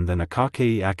expression than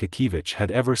Akaky Akakievich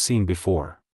had ever seen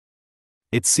before.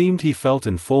 It seemed he felt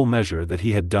in full measure that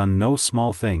he had done no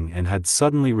small thing and had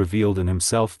suddenly revealed in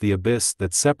himself the abyss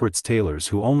that separates tailors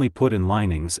who only put in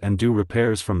linings and do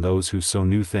repairs from those who sew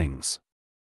new things.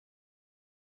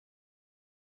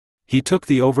 He took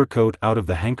the overcoat out of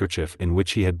the handkerchief in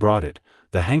which he had brought it.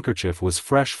 The handkerchief was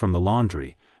fresh from the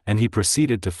laundry, and he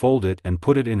proceeded to fold it and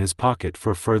put it in his pocket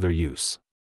for further use.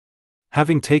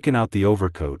 Having taken out the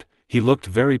overcoat, he looked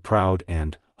very proud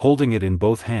and, holding it in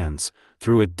both hands,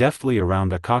 threw it deftly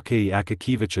around Akaky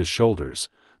Akakievich's shoulders.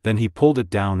 Then he pulled it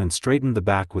down and straightened the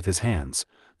back with his hands.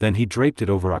 Then he draped it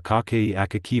over Akaky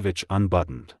Akakievich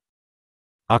unbuttoned.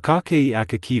 Akaky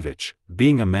Akakievich,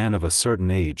 being a man of a certain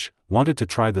age, wanted to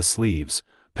try the sleeves.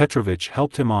 Petrovich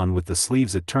helped him on with the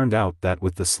sleeves. It turned out that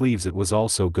with the sleeves it was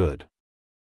also good.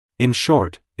 In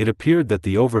short, it appeared that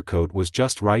the overcoat was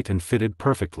just right and fitted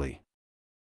perfectly.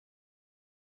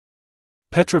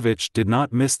 Petrovich did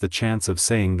not miss the chance of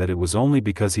saying that it was only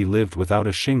because he lived without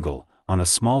a shingle, on a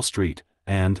small street,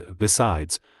 and,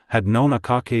 besides, had known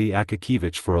Akaky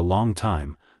Akakievich for a long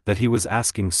time, that he was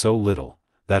asking so little,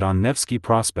 that on Nevsky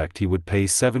Prospect he would pay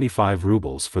 75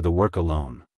 rubles for the work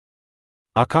alone.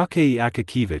 Akaky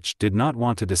Akakievich did not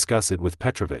want to discuss it with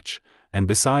Petrovich, and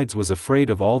besides was afraid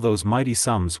of all those mighty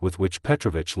sums with which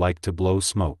Petrovich liked to blow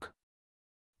smoke.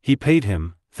 He paid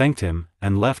him, thanked him,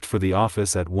 and left for the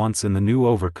office at once in the new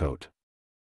overcoat.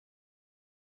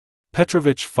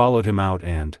 Petrovich followed him out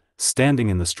and, standing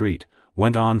in the street,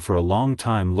 went on for a long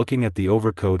time looking at the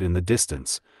overcoat in the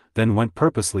distance, then went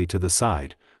purposely to the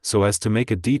side, so as to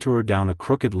make a detour down a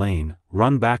crooked lane,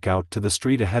 run back out to the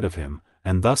street ahead of him,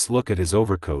 and thus look at his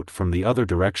overcoat from the other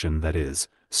direction, that is,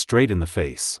 straight in the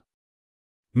face.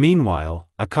 Meanwhile,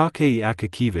 Akaky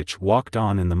Akakievich walked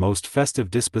on in the most festive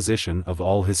disposition of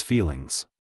all his feelings.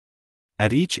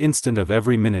 At each instant of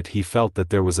every minute he felt that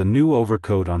there was a new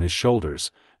overcoat on his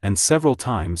shoulders, and several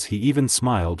times he even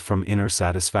smiled from inner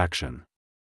satisfaction.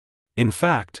 In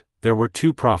fact, there were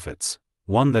two profits,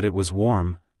 one that it was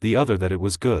warm, the other that it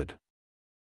was good.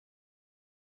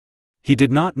 He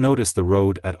did not notice the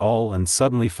road at all and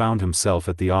suddenly found himself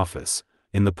at the office.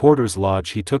 In the porter's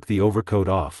lodge he took the overcoat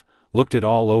off, looked it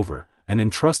all over, and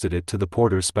entrusted it to the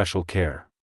porter's special care.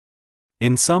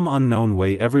 In some unknown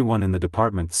way everyone in the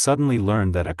department suddenly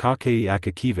learned that Akaky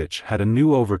Akakievich had a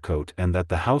new overcoat and that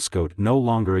the housecoat no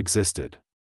longer existed.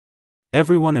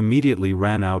 Everyone immediately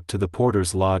ran out to the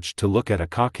porter's lodge to look at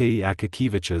Akaky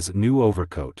Akakievich's new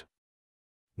overcoat.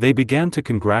 They began to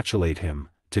congratulate him,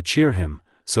 to cheer him,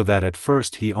 so that at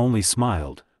first he only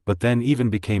smiled, but then even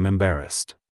became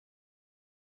embarrassed.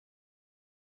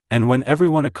 And when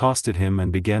everyone accosted him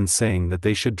and began saying that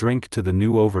they should drink to the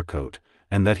new overcoat,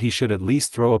 and that he should at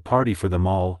least throw a party for them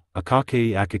all,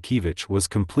 Akaky Akakievich was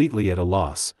completely at a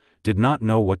loss, did not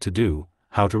know what to do,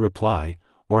 how to reply,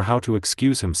 or how to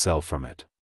excuse himself from it.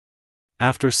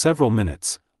 After several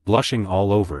minutes, blushing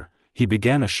all over, he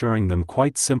began assuring them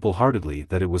quite simple-heartedly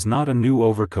that it was not a new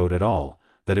overcoat at all,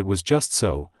 that it was just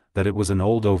so, that it was an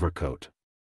old overcoat.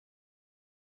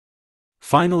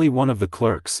 Finally one of the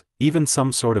clerks, even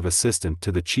some sort of assistant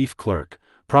to the chief clerk,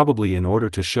 probably in order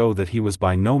to show that he was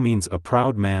by no means a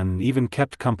proud man and even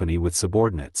kept company with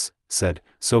subordinates, said,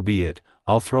 "So be it,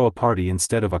 I'll throw a party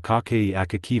instead of Akaky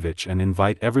Akakievich and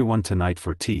invite everyone tonight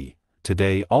for tea.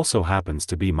 Today also happens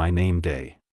to be my name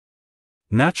day."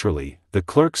 Naturally, the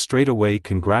clerk straightaway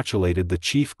congratulated the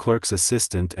chief clerk's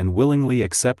assistant and willingly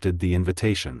accepted the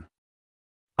invitation.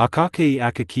 Akaky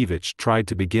Akakievich tried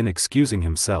to begin excusing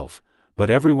himself, but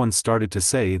everyone started to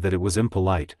say that it was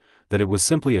impolite, that it was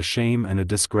simply a shame and a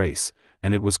disgrace,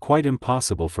 and it was quite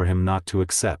impossible for him not to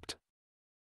accept.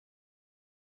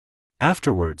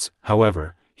 Afterwards,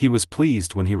 however, he was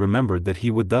pleased when he remembered that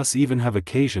he would thus even have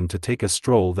occasion to take a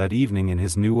stroll that evening in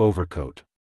his new overcoat.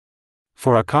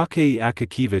 For Akaky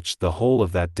Akakievich the whole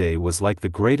of that day was like the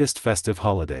greatest festive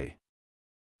holiday.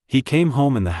 He came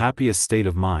home in the happiest state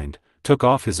of mind, took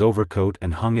off his overcoat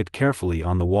and hung it carefully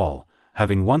on the wall,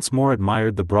 having once more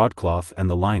admired the broadcloth and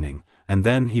the lining, and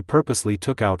then he purposely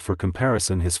took out for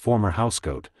comparison his former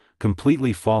housecoat,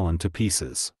 completely fallen to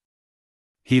pieces.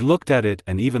 He looked at it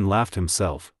and even laughed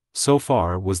himself, so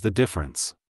far was the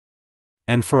difference.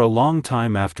 And for a long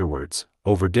time afterwards,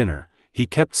 over dinner, he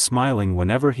kept smiling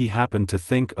whenever he happened to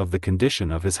think of the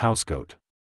condition of his housecoat.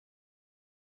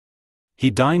 He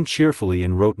dined cheerfully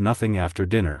and wrote nothing after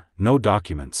dinner, no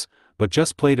documents, but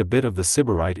just played a bit of the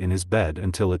sybarite in his bed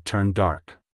until it turned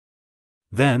dark.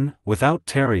 Then, without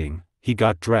tarrying, he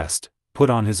got dressed, put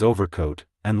on his overcoat,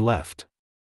 and left.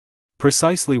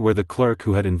 Precisely where the clerk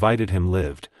who had invited him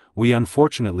lived, we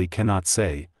unfortunately cannot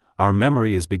say. Our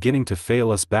memory is beginning to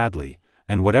fail us badly,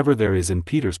 and whatever there is in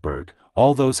Petersburg,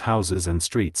 all those houses and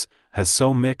streets, has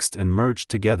so mixed and merged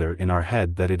together in our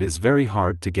head that it is very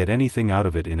hard to get anything out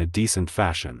of it in a decent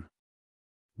fashion.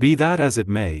 Be that as it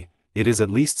may, it is at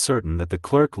least certain that the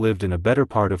clerk lived in a better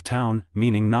part of town,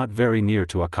 meaning not very near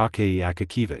to Akaky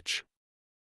Akakievich.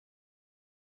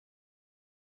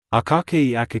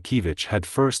 Akaky Akakievich had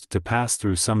first to pass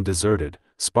through some deserted,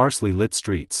 sparsely lit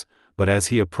streets, but as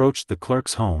he approached the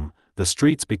clerk's home, the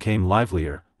streets became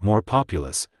livelier, more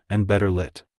populous, and better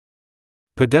lit.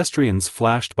 Pedestrians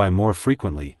flashed by more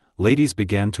frequently, ladies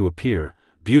began to appear,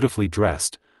 beautifully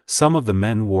dressed, some of the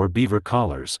men wore beaver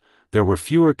collars, there were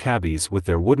fewer cabbies with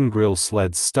their wooden grill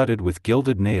sleds studded with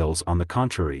gilded nails. On the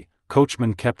contrary,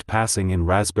 coachmen kept passing in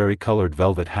raspberry-colored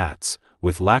velvet hats,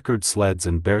 with lacquered sleds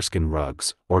and bearskin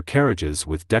rugs, or carriages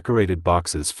with decorated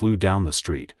boxes flew down the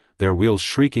street, their wheels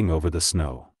shrieking over the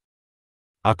snow.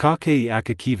 Akaky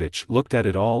Akakievich looked at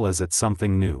it all as at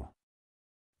something new.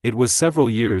 It was several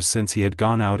years since he had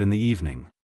gone out in the evening.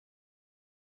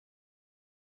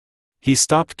 He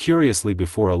stopped curiously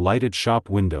before a lighted shop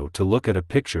window to look at a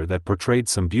picture that portrayed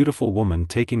some beautiful woman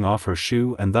taking off her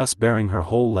shoe and thus baring her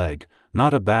whole leg,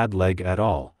 not a bad leg at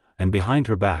all, and behind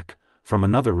her back, from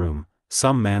another room,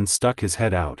 some man stuck his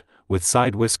head out, with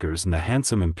side whiskers and the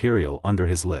handsome imperial under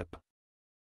his lip.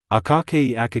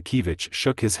 Akaky Akakievich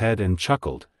shook his head and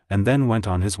chuckled, and then went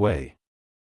on his way.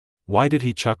 Why did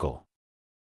he chuckle?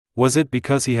 Was it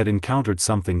because he had encountered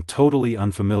something totally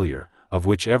unfamiliar, of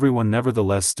which everyone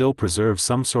nevertheless still preserves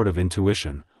some sort of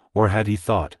intuition, or had he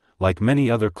thought, like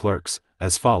many other clerks,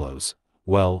 as follows: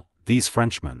 well, these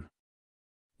Frenchmen.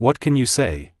 What can you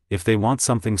say, if they want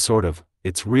something sort of,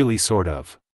 it's really sort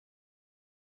of.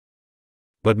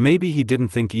 But maybe he didn't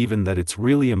think even that it's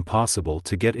really impossible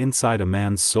to get inside a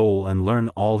man's soul and learn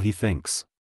all he thinks.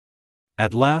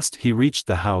 At last he reached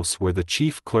the house where the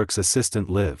chief clerk's assistant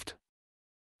lived.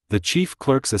 The chief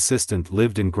clerk's assistant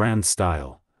lived in grand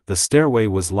style, the stairway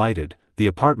was lighted, the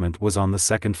apartment was on the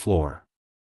second floor.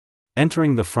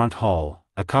 Entering the front hall,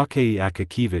 Akaky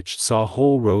Akakievich saw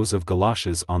whole rows of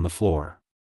galoshes on the floor.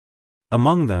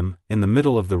 Among them, in the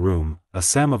middle of the room, a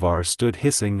samovar stood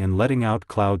hissing and letting out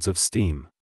clouds of steam.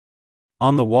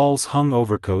 On the walls hung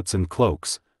overcoats and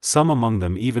cloaks, some among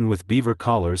them even with beaver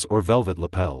collars or velvet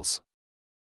lapels.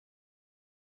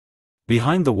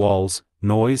 Behind the walls,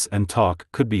 noise and talk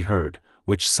could be heard,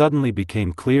 which suddenly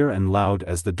became clear and loud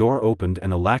as the door opened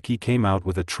and a lackey came out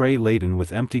with a tray laden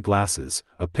with empty glasses,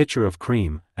 a pitcher of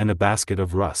cream, and a basket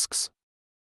of rusks.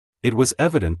 It was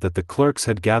evident that the clerks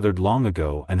had gathered long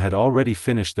ago and had already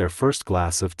finished their first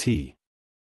glass of tea.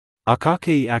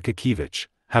 Akaky Akakievich,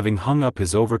 having hung up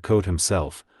his overcoat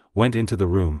himself, went into the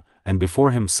room, and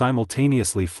before him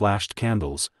simultaneously flashed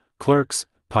candles, clerks,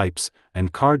 pipes,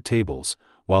 and card tables,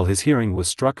 while his hearing was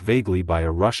struck vaguely by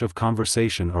a rush of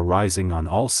conversation arising on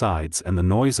all sides and the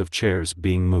noise of chairs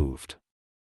being moved.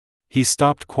 He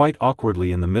stopped quite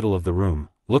awkwardly in the middle of the room,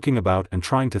 looking about and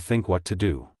trying to think what to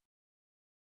do.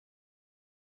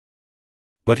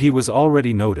 But he was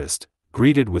already noticed,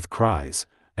 greeted with cries,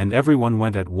 and everyone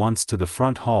went at once to the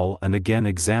front hall and again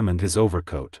examined his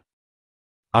overcoat.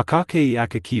 Akaky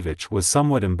Akakievich was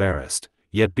somewhat embarrassed,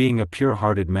 yet being a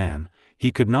pure-hearted man,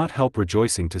 he could not help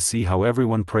rejoicing to see how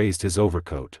everyone praised his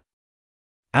overcoat.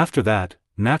 After that,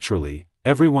 naturally,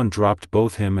 everyone dropped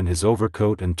both him and his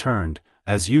overcoat and turned,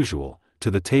 as usual, to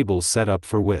the tables set up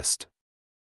for whist.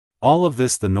 All of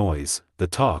this, the noise, the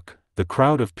talk, the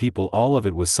crowd of people, all of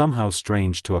it was somehow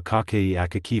strange to Akaky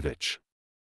Akakievich.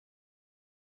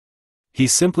 He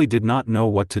simply did not know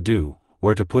what to do,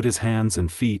 where to put his hands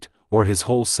and feet, or his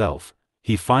whole self.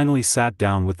 He finally sat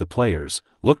down with the players,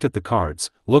 looked at the cards,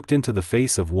 looked into the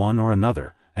face of one or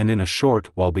another, and in a short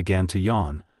while began to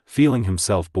yawn, feeling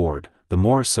himself bored, the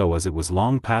more so as it was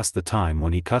long past the time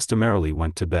when he customarily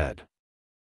went to bed.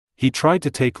 He tried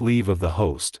to take leave of the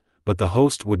host, but the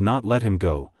host would not let him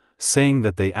go, saying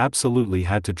that they absolutely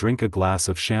had to drink a glass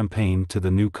of champagne to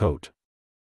the new coat.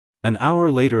 An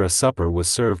hour later a supper was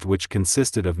served which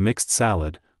consisted of mixed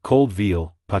salad, cold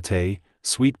veal, pâté,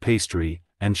 sweet pastry,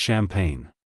 and champagne.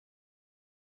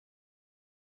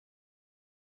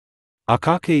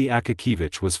 Akaky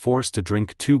Akakievich was forced to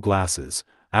drink 2 glasses,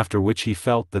 after which he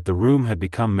felt that the room had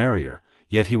become merrier,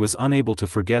 yet he was unable to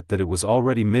forget that it was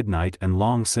already midnight and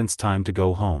long since time to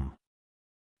go home.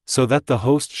 So that the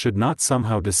host should not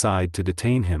somehow decide to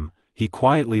detain him, he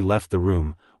quietly left the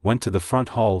room, went to the front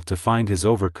hall to find his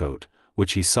overcoat,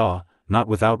 which he saw, not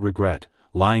without regret,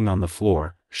 lying on the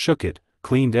floor, shook it,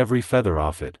 cleaned every feather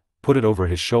off it, put it over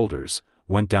his shoulders,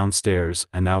 went downstairs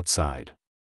and outside.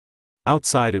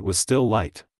 Outside it was still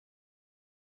light.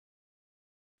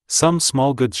 Some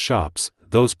small goods shops,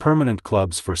 those permanent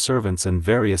clubs for servants and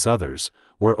various others,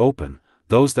 were open,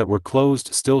 those that were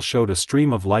closed still showed a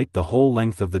stream of light the whole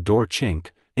length of the door chink,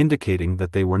 indicating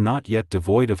that they were not yet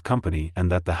devoid of company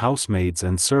and that the housemaids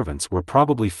and servants were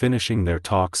probably finishing their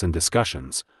talks and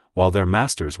discussions, while their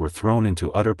masters were thrown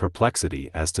into utter perplexity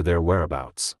as to their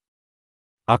whereabouts.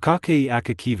 Akaky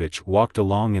Akakievich walked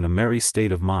along in a merry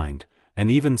state of mind, and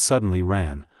even suddenly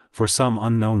ran, for some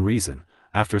unknown reason,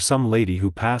 after some lady who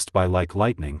passed by like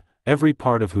lightning, every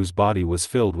part of whose body was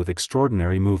filled with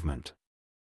extraordinary movement.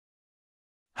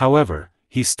 However,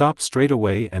 he stopped straight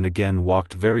away and again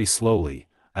walked very slowly,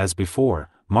 as before,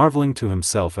 marveling to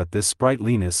himself at this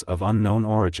sprightliness of unknown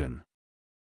origin.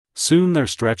 Soon there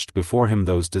stretched before him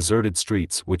those deserted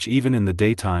streets which even in the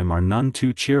daytime are none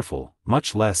too cheerful,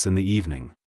 much less in the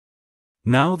evening.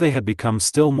 Now they had become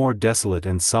still more desolate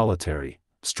and solitary.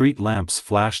 Street lamps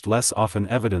flashed less often,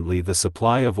 evidently the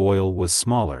supply of oil was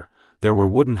smaller, there were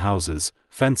wooden houses,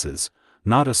 fences,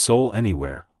 not a soul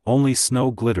anywhere, only snow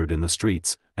glittered in the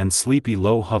streets, and sleepy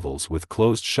low hovels with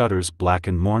closed shutters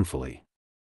blackened mournfully.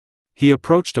 He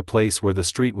approached a place where the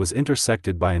street was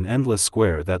intersected by an endless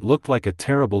square that looked like a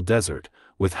terrible desert,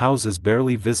 with houses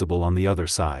barely visible on the other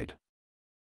side.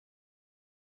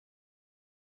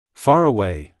 Far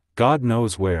away, God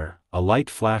knows where, a light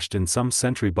flashed in some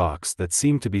sentry box that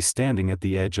seemed to be standing at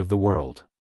the edge of the world.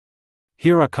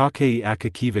 Here Akaky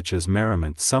Akakievich's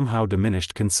merriment somehow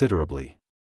diminished considerably.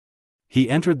 He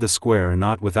entered the square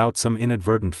not without some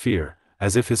inadvertent fear,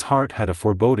 as if his heart had a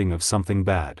foreboding of something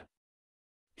bad.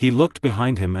 He looked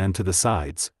behind him and to the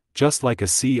sides, just like a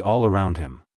sea all around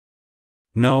him.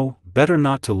 No, better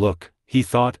not to look, he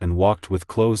thought, and walked with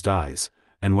closed eyes,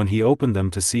 and when he opened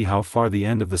them to see how far the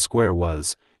end of the square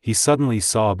was, he suddenly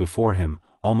saw before him,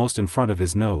 almost in front of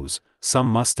his nose, some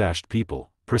mustached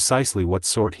people, precisely what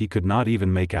sort he could not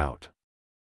even make out.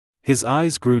 His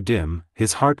eyes grew dim,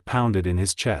 his heart pounded in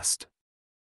his chest.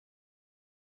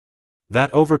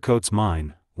 "That overcoat's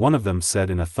mine," one of them said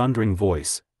in a thundering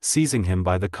voice, seizing him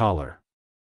by the collar.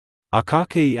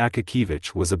 Akaky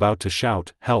Akakievich was about to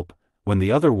shout, "Help," when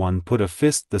the other one put a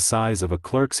fist the size of a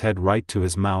clerk's head right to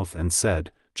his mouth and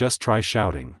said, "Just try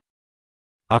shouting."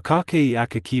 Akaky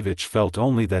Akakievich felt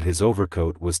only that his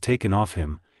overcoat was taken off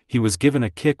him, he was given a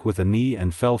kick with a knee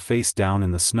and fell face down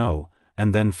in the snow,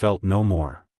 and then felt no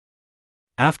more.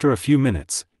 After a few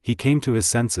minutes, he came to his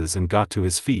senses and got to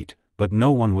his feet, but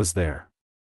no one was there.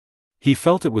 He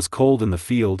felt it was cold in the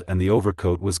field and the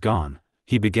overcoat was gone.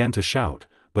 He began to shout,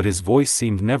 but his voice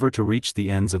seemed never to reach the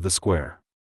ends of the square.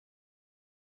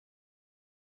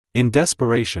 In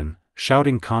desperation,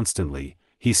 shouting constantly,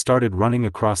 he started running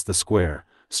across the square,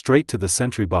 straight to the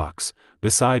sentry box,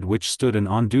 beside which stood an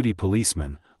on-duty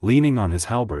policeman, leaning on his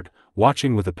halberd,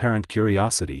 watching with apparent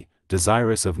curiosity,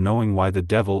 desirous of knowing why the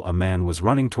devil a man was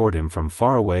running toward him from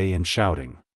far away and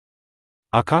shouting.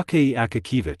 Akaky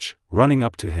Akakievich, running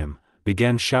up to him,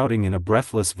 began shouting in a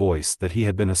breathless voice that he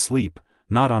had been asleep,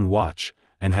 not on watch,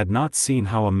 and had not seen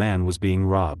how a man was being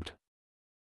robbed.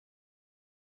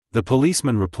 The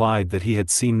policeman replied that he had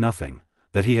seen nothing,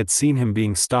 that he had seen him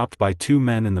being stopped by two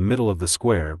men in the middle of the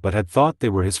square but had thought they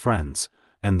were his friends,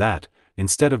 and that,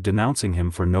 instead of denouncing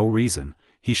him for no reason,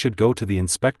 he should go to the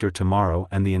inspector tomorrow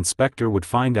and the inspector would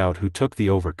find out who took the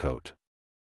overcoat.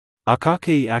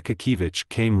 Akaky Akakievich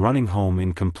came running home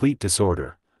in complete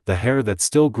disorder. The hair that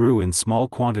still grew in small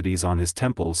quantities on his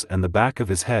temples and the back of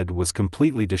his head was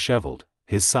completely disheveled,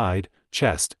 his side,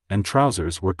 chest, and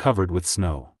trousers were covered with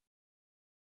snow.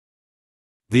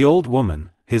 The old woman,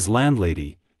 his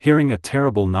landlady, hearing a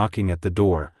terrible knocking at the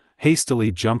door,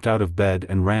 hastily jumped out of bed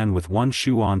and ran with one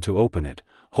shoe on to open it,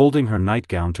 holding her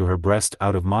nightgown to her breast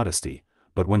out of modesty,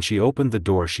 but when she opened the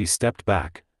door she stepped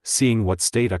back, seeing what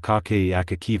state Akaky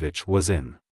Akakievich was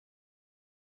in.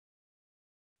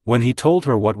 When he told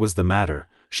her what was the matter,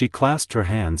 she clasped her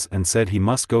hands and said he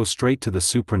must go straight to the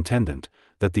superintendent,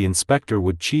 that the inspector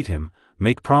would cheat him,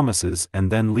 make promises and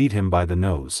then lead him by the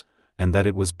nose, and that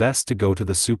it was best to go to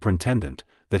the superintendent,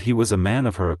 that he was a man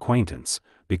of her acquaintance,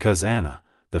 because Anna,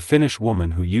 the Finnish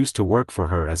woman who used to work for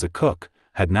her as a cook,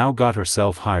 had now got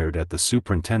herself hired at the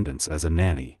superintendent's as a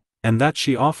nanny, and that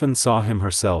she often saw him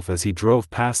herself as he drove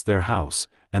past their house,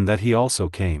 and that he also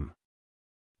came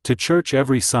to church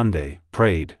every Sunday,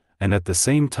 prayed, and at the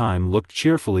same time looked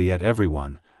cheerfully at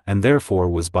everyone, and therefore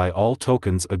was by all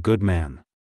tokens a good man.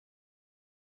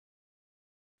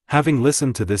 Having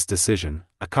listened to this decision,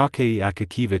 Akaky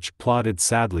Akakievich plodded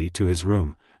sadly to his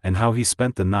room, and how he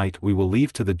spent the night we will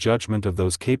leave to the judgment of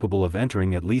those capable of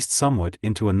entering at least somewhat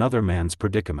into another man's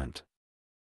predicament.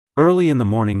 Early in the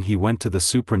morning he went to the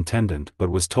superintendent but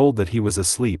was told that he was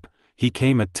asleep. He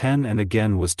came at 10 and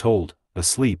again was told,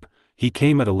 asleep. He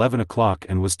came at 11 o'clock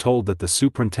and was told that the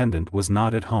superintendent was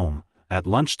not at home. At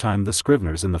lunchtime the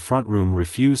scriveners in the front room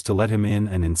refused to let him in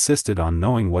and insisted on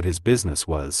knowing what his business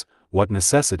was, what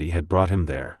necessity had brought him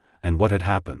there, and what had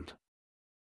happened.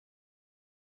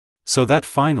 So that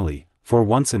finally, for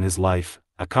once in his life,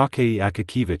 Akaky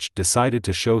Akakievich decided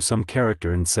to show some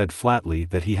character and said flatly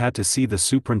that he had to see the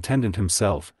superintendent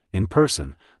himself, in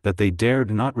person, that they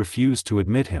dared not refuse to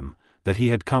admit him, that he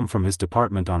had come from his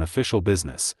department on official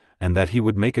business, and that he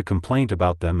would make a complaint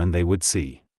about them and they would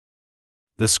see.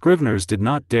 The scriveners did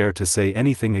not dare to say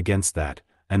anything against that,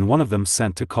 and one of them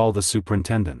sent to call the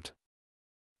superintendent.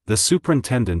 The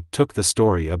superintendent took the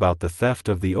story about the theft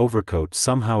of the overcoat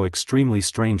somehow extremely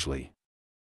strangely.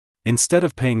 Instead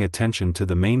of paying attention to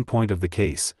the main point of the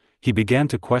case, he began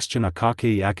to question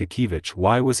Akaky Akakievich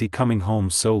why was he coming home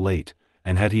so late,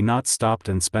 and had he not stopped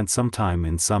and spent some time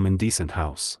in some indecent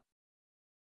house.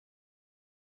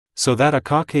 So that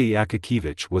Akaky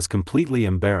Akakievich was completely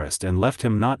embarrassed and left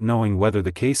him not knowing whether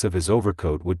the case of his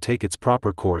overcoat would take its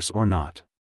proper course or not.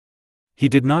 He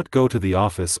did not go to the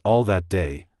office all that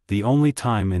day, the only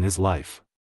time in his life.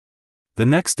 The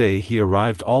next day he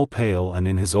arrived all pale and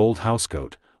in his old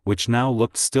housecoat, which now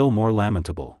looked still more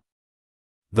lamentable.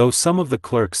 Though some of the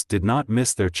clerks did not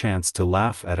miss their chance to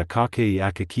laugh at Akaky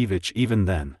Akakievich even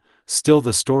then, still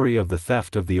the story of the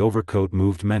theft of the overcoat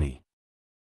moved many.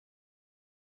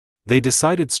 They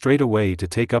decided straight away to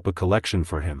take up a collection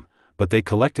for him, but they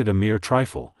collected a mere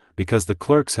trifle, because the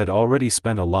clerks had already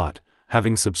spent a lot,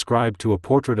 having subscribed to a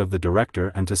portrait of the director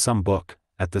and to some book,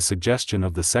 at the suggestion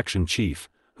of the section chief,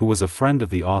 who was a friend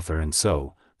of the author, and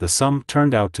so, the sum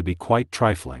turned out to be quite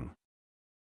trifling.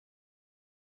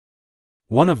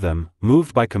 One of them,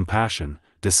 moved by compassion,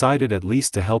 decided at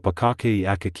least to help Akaky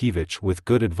Akakievich with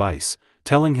good advice,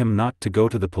 telling him not to go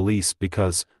to the police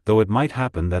because, though it might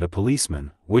happen that a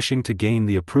policeman, wishing to gain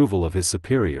the approval of his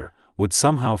superior, would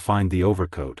somehow find the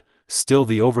overcoat, still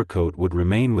the overcoat would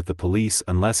remain with the police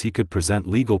unless he could present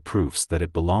legal proofs that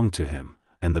it belonged to him,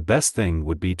 and the best thing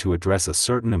would be to address a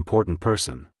certain important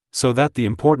person, so that the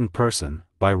important person,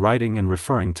 by writing and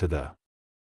referring to the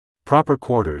proper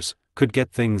quarters, could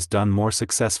get things done more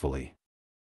successfully.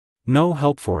 No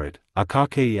help for it,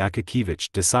 Akaky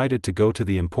Akakievich decided to go to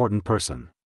the important person.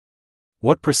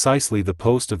 What precisely the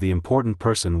post of the important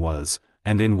person was,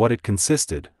 and in what it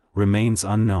consisted, remains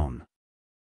unknown.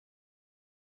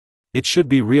 It should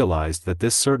be realized that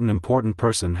this certain important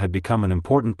person had become an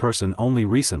important person only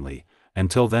recently, and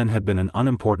till then had been an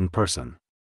unimportant person.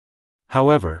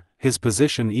 However, his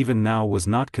position even now was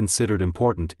not considered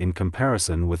important in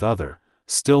comparison with other,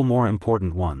 still more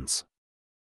important ones.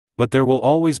 But there will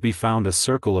always be found a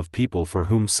circle of people for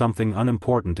whom something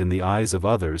unimportant in the eyes of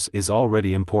others is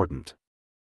already important.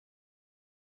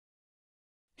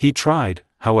 He tried,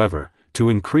 however, to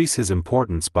increase his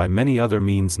importance by many other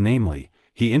means, namely,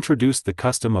 he introduced the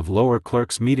custom of lower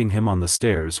clerks meeting him on the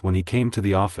stairs when he came to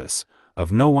the office,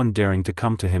 of no one daring to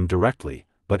come to him directly,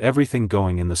 but everything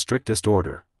going in the strictest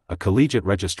order. A collegiate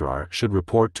registrar should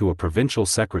report to a provincial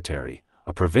secretary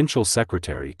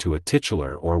to a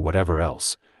titular or whatever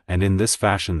else, and in this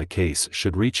fashion the case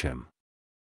should reach him.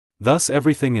 Thus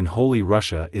everything in Holy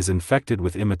Russia is infected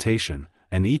with imitation,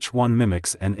 and each one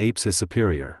mimics and apes his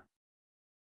superior.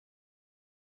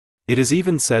 It is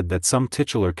even said that some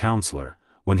titular councillor,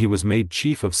 when he was made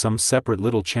chief of some separate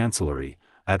little chancellery,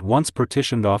 at once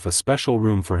partitioned off a special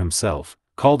room for himself,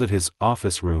 called it his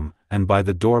office room, and by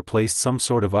the door placed some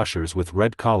sort of ushers with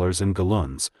red collars and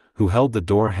galloons, who held the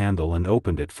door handle and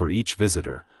opened it for each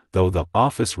visitor, though the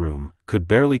office room could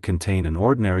barely contain an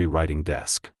ordinary writing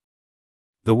desk.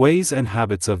 The ways and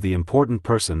habits of the important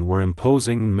person were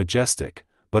imposing and majestic,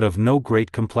 but of no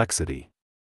great complexity.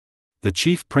 The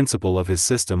chief principle of his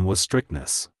system was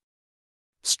strictness.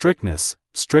 Strictness,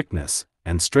 strictness,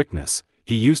 and strictness,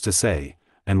 he used to say,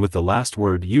 and with the last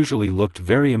word usually looked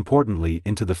very importantly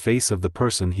into the face of the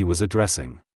person he was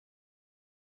addressing.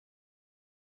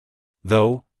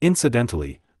 Though,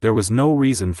 incidentally, there was no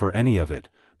reason for any of it,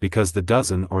 because the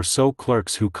dozen or so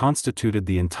clerks who constituted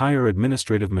the entire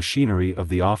administrative machinery of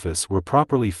the office were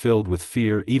properly filled with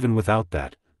fear even without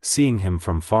that, seeing him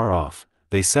from far off,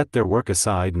 they set their work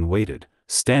aside and waited,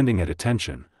 standing at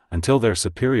attention, until their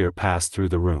superior passed through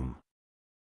the room.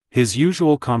 His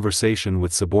usual conversation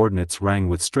with subordinates rang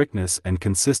with strictness and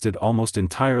consisted almost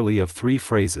entirely of three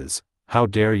phrases: "How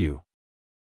dare you?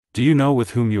 Do you know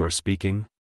with whom you are speaking?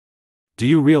 Do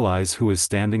you realize who is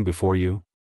standing before you?"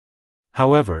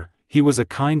 However, he was a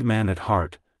kind man at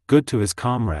heart, good to his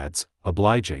comrades,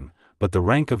 obliging, but the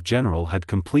rank of general had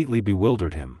completely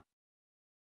bewildered him.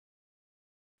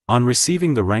 On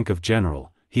receiving the rank of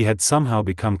general, he had somehow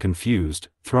become confused,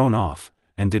 thrown off,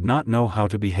 and did not know how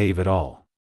to behave at all.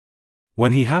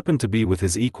 When he happened to be with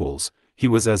his equals, he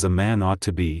was as a man ought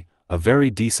to be, a very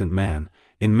decent man,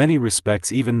 in many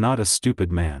respects even not a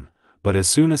stupid man, but as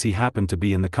soon as he happened to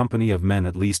be in the company of men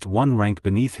at least one rank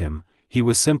beneath him, he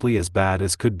was simply as bad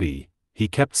as could be. he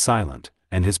kept silent,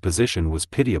 and his position was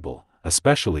pitiable,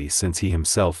 especially since he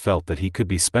himself felt that he could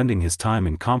be spending his time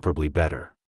incomparably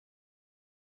better.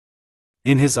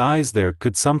 In his eyes there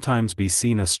could sometimes be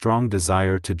seen a strong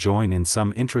desire to join in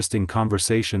some interesting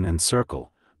conversation and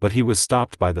circle, but he was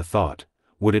stopped by the thought,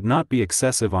 would it not be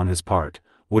excessive on his part,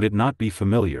 would it not be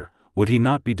familiar, would he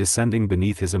not be descending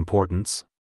beneath his importance?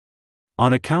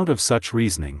 On account of such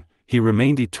reasoning, he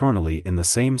remained eternally in the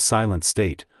same silent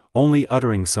state, only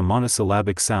uttering some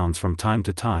monosyllabic sounds from time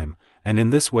to time, and in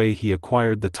this way he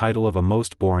acquired the title of a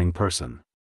most boring person.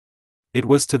 It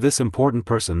was to this important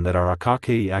person that our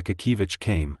Akaky Akakievich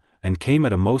came, and came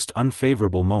at a most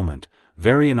unfavorable moment,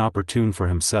 very inopportune for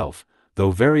himself,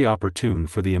 though very opportune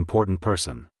for the important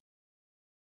person.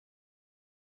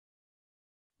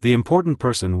 The important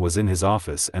person was in his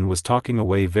office and was talking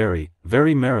away very,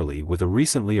 very merrily with a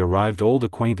recently arrived old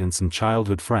acquaintance and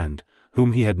childhood friend,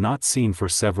 whom he had not seen for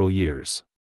several years.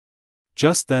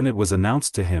 Just then it was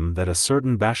announced to him that a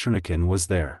certain Bashmachkin was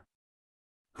there.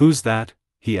 "Who's that?"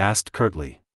 he asked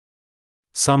curtly.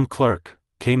 "Some clerk,"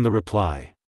 came the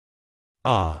reply.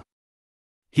 "Ah.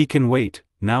 He can wait,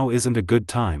 now isn't a good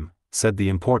time," said the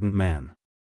important man.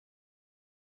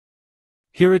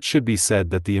 Here it should be said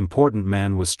that the important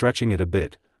man was stretching it a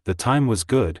bit. The time was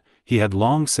good, he had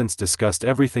long since discussed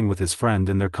everything with his friend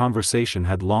and their conversation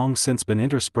had long since been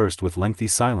interspersed with lengthy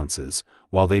silences,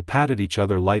 while they patted each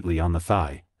other lightly on the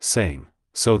thigh, saying,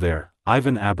 "So there,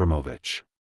 Ivan Abramovich.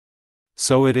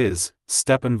 So it is,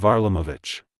 Stepan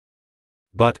Varlamovich."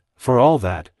 But, for all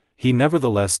that, he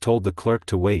nevertheless told the clerk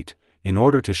to wait, in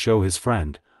order to show his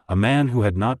friend, a man who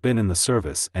had not been in the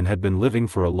service and had been living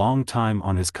for a long time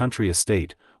on his country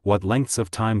estate, what lengths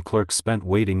of time clerk spent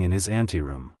waiting in his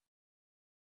anteroom.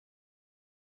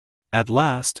 At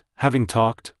last, having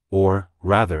talked, or,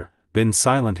 rather, been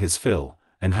silent his fill,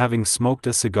 and having smoked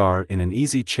a cigar in an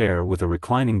easy chair with a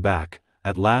reclining back,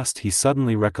 at last he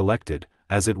suddenly recollected,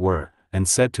 as it were, and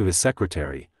said to his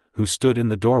secretary, who stood in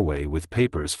the doorway with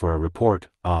papers for a report,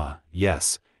 "Ah,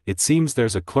 yes, it seems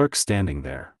there's a clerk standing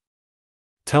there.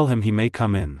 Tell him he may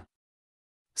come in."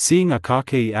 Seeing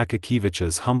Akaky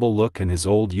Akakievich's humble look and his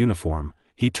old uniform,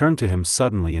 he turned to him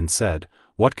suddenly and said,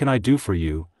 "What can I do for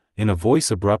you?" in a voice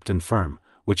abrupt and firm,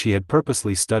 which he had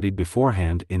purposely studied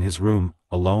beforehand in his room,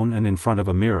 alone and in front of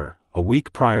a mirror, a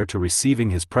week prior to receiving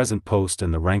his present post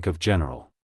and the rank of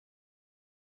general.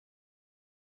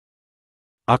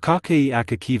 Akaky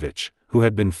Akakievich, who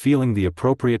had been feeling the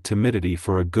appropriate timidity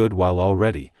for a good while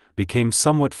already, became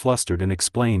somewhat flustered and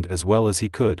explained as well as he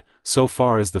could, so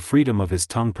far as the freedom of his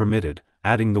tongue permitted,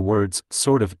 adding the words,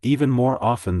 sort of, even more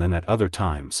often than at other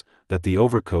times, that the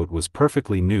overcoat was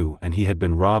perfectly new and he had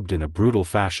been robbed in a brutal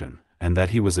fashion, and that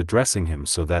he was addressing him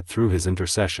so that through his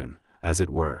intercession, as it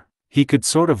were, he could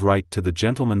sort of write to the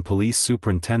gentleman police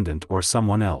superintendent or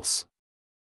someone else,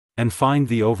 and find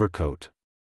the overcoat.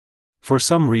 For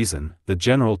some reason, the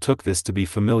general took this to be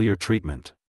familiar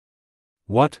treatment.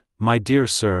 "What, my dear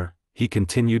sir," he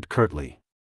continued curtly.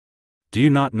 "Do you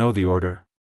not know the order?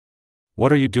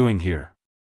 What are you doing here?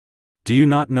 Do you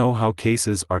not know how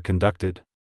cases are conducted?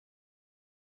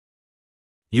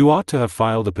 You ought to have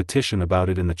filed a petition about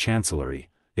it in the chancellery,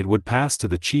 it would pass to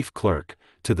the chief clerk,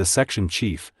 to the section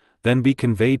chief, then be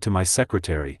conveyed to my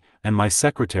secretary, and my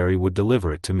secretary would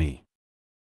deliver it to me."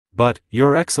 "But,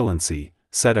 Your Excellency,"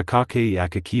 said Akaky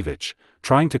Akakievich,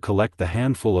 trying to collect the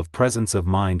handful of presence of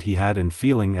mind he had and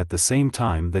feeling at the same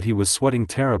time that he was sweating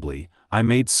terribly, "I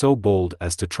made so bold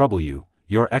as to trouble you,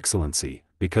 Your Excellency,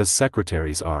 because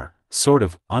secretaries are, sort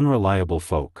of, unreliable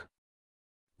folk."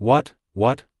 What,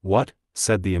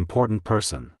 said the important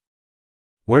person.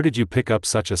 "Where did you pick up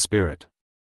such a spirit?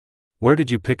 Where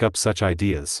did you pick up such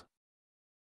ideas?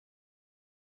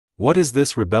 What is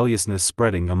this rebelliousness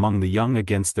spreading among the young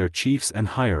against their chiefs and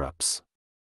higher-ups?"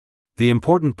 The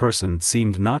important person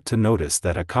seemed not to notice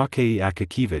that Akaky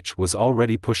Akakievich was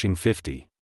already pushing 50.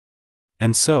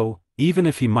 And so, even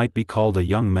if he might be called a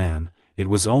young man, it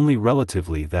was only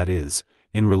relatively, that is,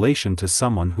 in relation to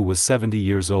someone who was 70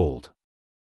 years old.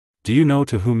 Do you know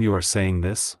to whom you are saying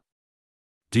this?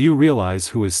 Do you realize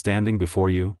who is standing before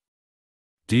you?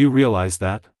 Do you realize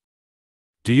that?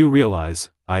 Do you realize,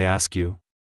 I ask you?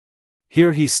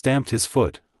 Here he stamped his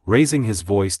foot, raising his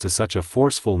voice to such a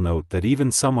forceful note that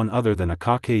even someone other than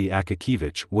Akaky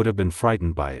Akakievich would have been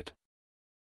frightened by it.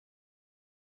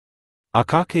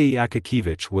 Akaky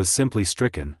Akakievich was simply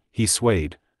stricken, he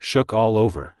swayed, shook all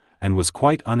over, and was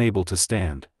quite unable to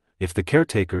stand. If the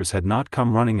caretakers had not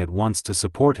come running at once to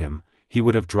support him, he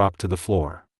would have dropped to the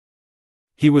floor.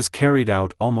 He was carried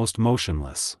out almost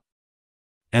motionless.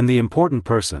 And the important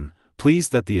person,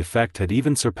 pleased that the effect had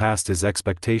even surpassed his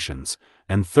expectations,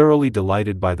 and thoroughly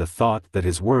delighted by the thought that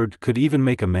his word could even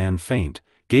make a man faint,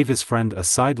 gave his friend a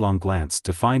sidelong glance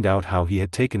to find out how he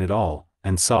had taken it all,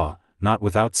 and saw, not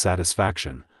without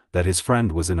satisfaction, that his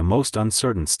friend was in a most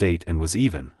uncertain state and was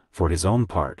even, for his own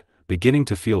part, beginning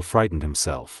to feel frightened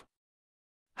himself.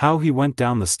 How he went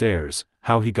down the stairs,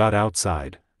 how he got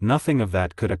outside, nothing of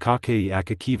that could Akaky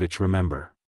Akakievich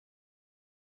remember.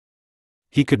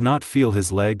 He could not feel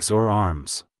his legs or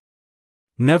arms.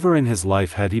 Never in his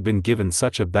life had he been given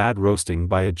such a bad roasting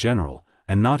by a general,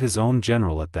 and not his own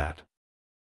general at that.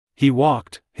 He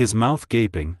walked, his mouth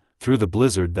gaping, through the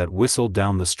blizzard that whistled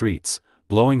down the streets,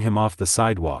 blowing him off the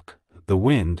sidewalk. The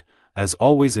wind, as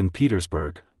always in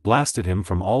Petersburg, blasted him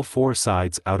from all four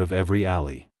sides out of every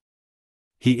alley.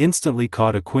 He instantly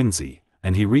caught a quinsy,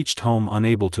 and he reached home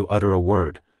unable to utter a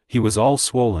word. He was all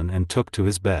swollen and took to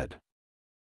his bed.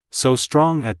 So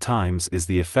strong at times is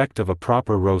the effect of a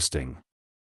proper roasting.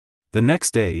 The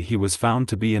next day he was found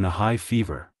to be in a high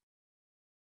fever.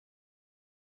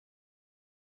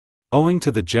 Owing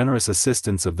to the generous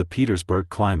assistance of the Petersburg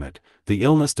climate, the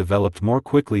illness developed more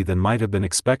quickly than might have been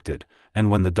expected,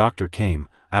 and when the doctor came,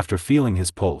 after feeling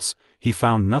his pulse, he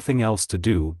found nothing else to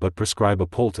do but prescribe a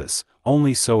poultice,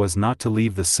 only so as not to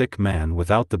leave the sick man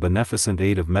without the beneficent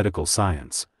aid of medical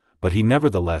science, but he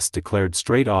nevertheless declared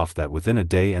straight off that within a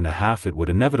day and a half it would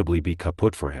inevitably be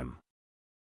kaput for him.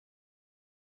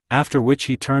 After which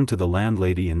he turned to the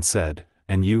landlady and said,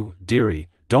 "And you, dearie,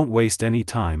 don't waste any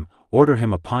time, order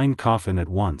him a pine coffin at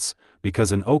once,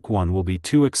 because an oak one will be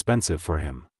too expensive for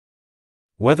him."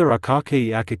 Whether Akaky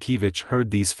Akakievich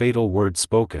heard these fatal words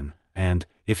spoken, and,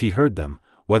 if he heard them,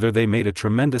 whether they made a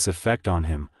tremendous effect on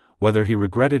him, whether he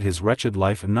regretted his wretched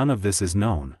life, none of this is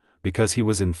known, because he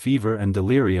was in fever and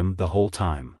delirium the whole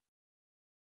time.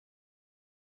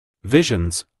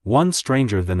 Visions, one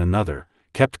stranger than another,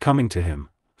 kept coming to him.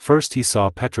 First he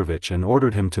saw Petrovich and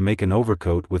ordered him to make an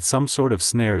overcoat with some sort of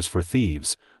snares for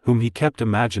thieves, whom he kept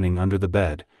imagining under the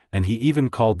bed, and he even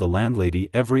called the landlady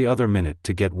every other minute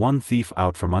to get one thief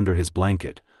out from under his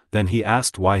blanket. Then he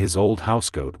asked why his old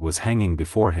housecoat was hanging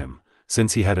before him,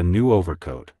 since he had a new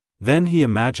overcoat. Then he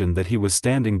imagined that he was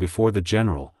standing before the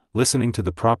general, listening to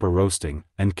the proper roasting,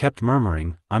 and kept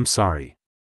murmuring, "I'm sorry,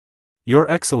 Your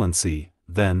Excellency."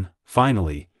 Then,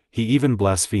 finally, he even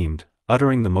blasphemed,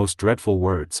 uttering the most dreadful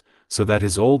words, so that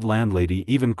his old landlady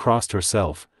even crossed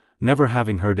herself, never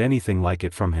having heard anything like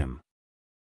it from him.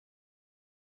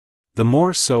 The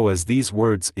more so as these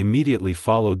words immediately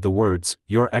followed the words,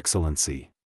 "Your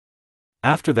Excellency."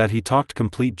 After that he talked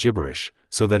complete gibberish,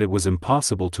 so that it was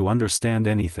impossible to understand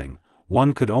anything.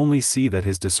 One could only see that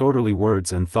his disorderly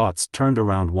words and thoughts turned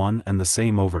around one and the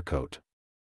same overcoat.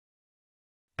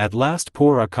 At last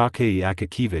poor Akaky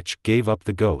Akakievich gave up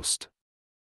the ghost.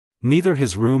 Neither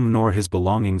his room nor his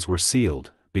belongings were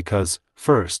sealed, because,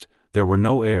 first, there were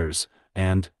no heirs,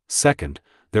 and, second,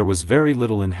 there was very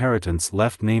little inheritance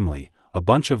left, namely, a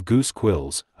bunch of goose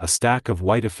quills, a stack of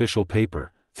white official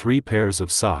paper, 3 pairs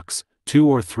of socks, 2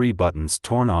 or 3 buttons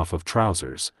torn off of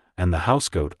trousers, and the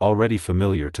housecoat already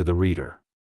familiar to the reader.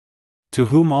 To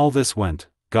whom all this went,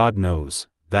 God knows.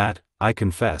 That, I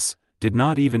confess, did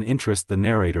not even interest the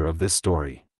narrator of this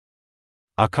story.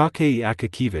 Akaky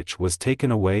Akakievich was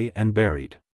taken away and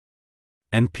buried.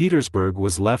 And Petersburg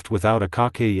was left without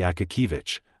Akaky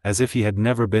Akakievich, as if he had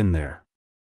never been there.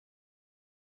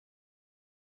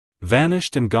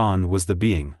 Vanished and gone was the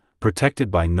being,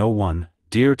 protected by no one,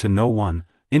 dear to no one,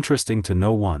 interesting to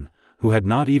no one, who had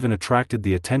not even attracted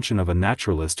the attention of a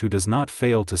naturalist who does not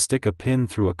fail to stick a pin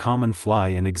through a common fly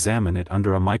and examine it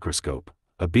under a microscope,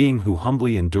 a being who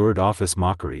humbly endured office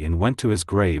mockery and went to his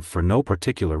grave for no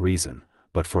particular reason,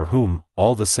 but for whom,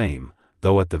 all the same,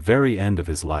 though at the very end of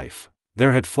his life,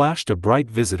 there had flashed a bright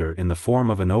visitor in the form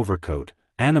of an overcoat,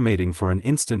 animating for an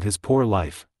instant his poor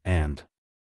life, and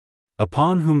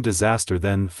upon whom disaster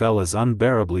then fell as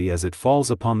unbearably as it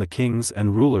falls upon the kings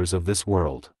and rulers of this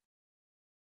world.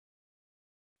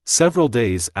 Several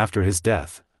days after his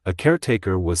death, a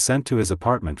caretaker was sent to his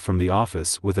apartment from the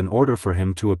office with an order for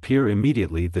him to appear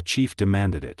immediately. The chief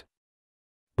demanded it.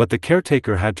 But the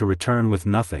caretaker had to return with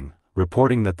nothing,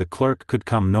 reporting that the clerk could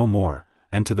come no more,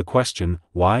 and to the question,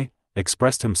 why,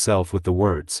 expressed himself with the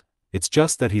words, "It's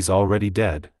just that he's already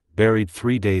dead, buried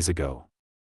 3 days ago."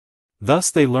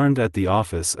 Thus they learned at the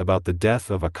office about the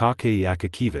death of Akaky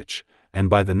Akakievich, and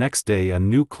by the next day a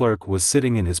new clerk was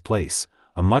sitting in his place,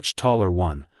 a much taller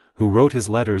one, who wrote his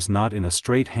letters not in a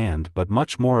straight hand but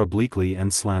much more obliquely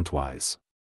and slantwise.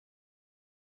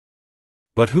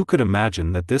 But who could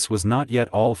imagine that this was not yet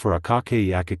all for Akaky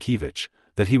Akakievich,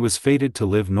 that he was fated to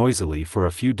live noisily for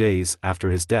a few days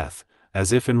after his death,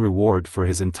 as if in reward for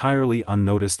his entirely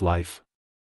unnoticed life?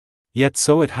 Yet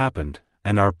so it happened,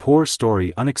 and our poor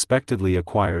story unexpectedly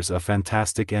acquires a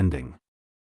fantastic ending.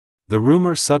 The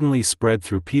rumor suddenly spread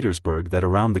through Petersburg that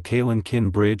around the Kalinkin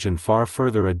Bridge and far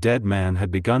further a dead man had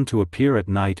begun to appear at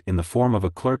night in the form of a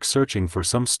clerk searching for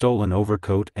some stolen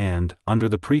overcoat and, under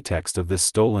the pretext of this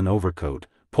stolen overcoat,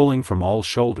 pulling from all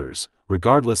shoulders,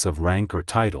 regardless of rank or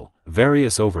title,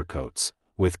 various overcoats,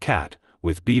 with cat,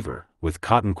 with beaver, with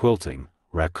cotton quilting,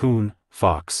 raccoon,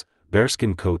 fox,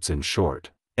 bearskin coats, in short,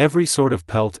 every sort of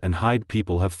pelt and hide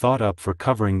people have thought up for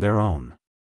covering their own.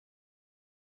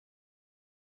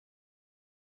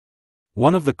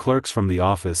 One of the clerks from the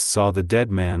office saw the dead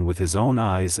man with his own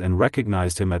eyes and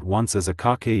recognized him at once as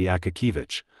Akaky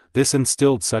Akakievich. This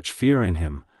instilled such fear in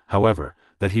him, however,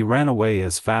 that he ran away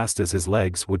as fast as his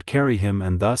legs would carry him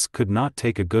and thus could not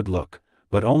take a good look,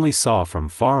 but only saw from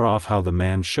far off how the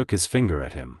man shook his finger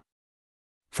at him.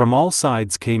 From all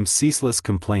sides came ceaseless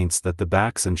complaints that the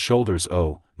backs and shoulders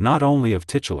not only of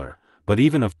titular, but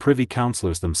even of privy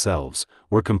councillors themselves,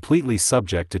 were completely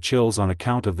subject to chills on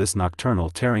account of this nocturnal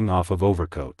tearing off of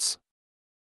overcoats.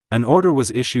 An order was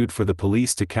issued for the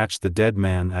police to catch the dead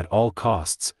man at all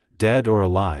costs, dead or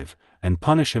alive, and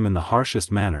punish him in the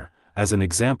harshest manner, as an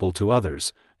example to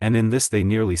others, and in this they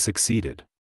nearly succeeded.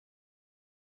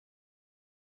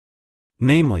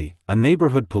 Namely, a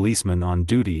neighborhood policeman on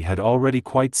duty had already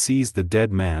quite seized the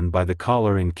dead man by the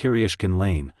collar in Kiryashkin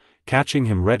Lane, catching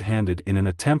him red-handed in an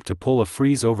attempt to pull a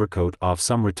frieze overcoat off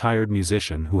some retired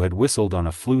musician who had whistled on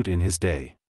a flute in his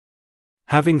day.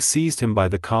 Having seized him by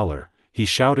the collar, he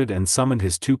shouted and summoned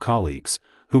his 2 colleagues,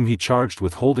 whom he charged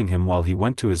with holding him while he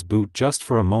went to his boot just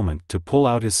for a moment to pull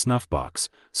out his snuff-box,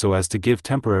 so as to give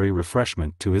temporary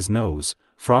refreshment to his nose,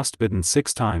 frostbitten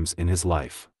 6 times in his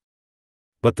life.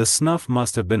 But the snuff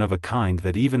must have been of a kind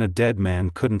that even a dead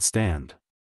man couldn't stand.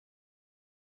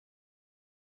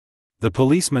 The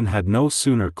policeman had no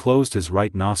sooner closed his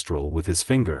right nostril with his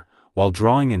finger, while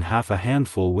drawing in half a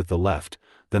handful with the left,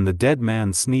 than the dead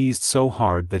man sneezed so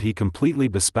hard that he completely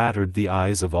bespattered the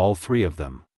eyes of all 3 of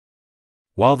them.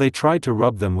 While they tried to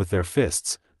rub them with their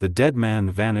fists, the dead man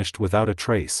vanished without a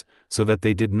trace, so that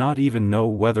they did not even know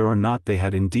whether or not they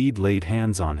had indeed laid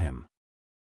hands on him.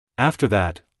 After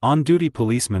that, on-duty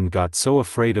policemen got so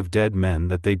afraid of dead men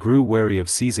that they grew wary of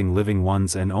seizing living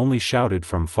ones and only shouted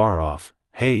from far off,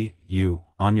 "Hey, you,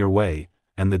 on your way,"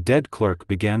 and the dead clerk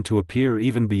began to appear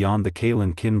even beyond the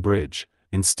Kalinkin Bridge,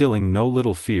 instilling no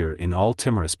little fear in all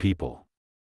timorous people.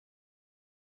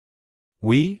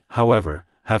 We, however,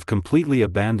 have completely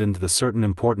abandoned the certain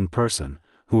important person,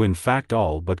 who in fact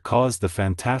all but caused the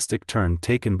fantastic turn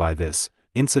taken by this,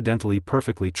 incidentally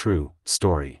perfectly true,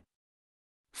 story.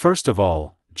 First of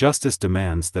all, justice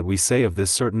demands that we say of this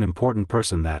certain important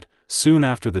person that, soon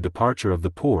after the departure of the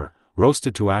poor,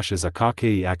 roasted to ashes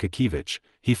Akaky Akakievich,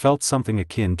 he felt something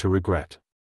akin to regret.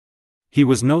 He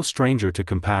was no stranger to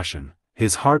compassion,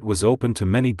 his heart was open to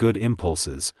many good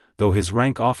impulses, though his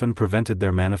rank often prevented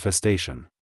their manifestation.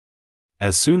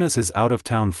 As soon as his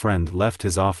out-of-town friend left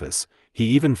his office, he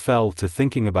even fell to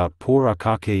thinking about poor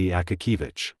Akaky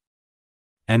Akakievich.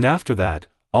 And after that,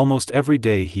 almost every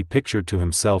day he pictured to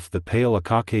himself the pale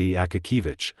Akaky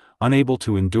Akakievich, unable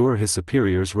to endure his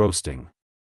superior's roasting.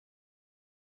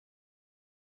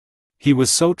 He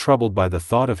was so troubled by the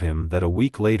thought of him that a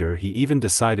week later he even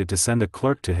decided to send a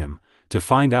clerk to him, to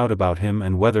find out about him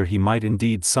and whether he might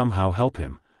indeed somehow help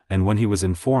him, and when he was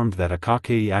informed that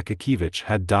Akaky Akakievich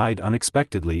had died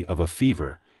unexpectedly of a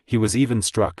fever, he was even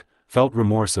struck, felt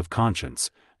remorse of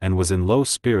conscience, and was in low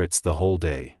spirits the whole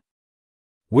day.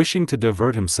 Wishing to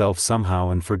divert himself somehow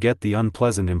and forget the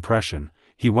unpleasant impression,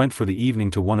 he went for the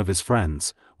evening to one of his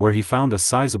friends, where he found a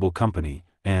sizable company,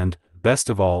 and, best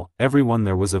of all, everyone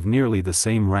there was of nearly the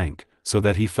same rank, so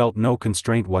that he felt no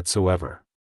constraint whatsoever.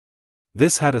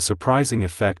 This had a surprising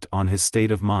effect on his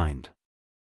state of mind.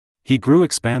 He grew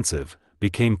expansive,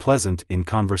 became pleasant in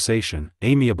conversation,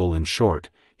 amiable in short,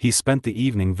 he spent the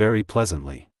evening very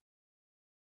pleasantly.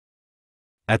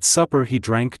 At supper he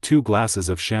drank 2 glasses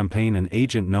of champagne, an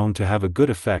agent known to have a good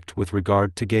effect with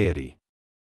regard to gaiety.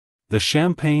 The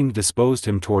champagne disposed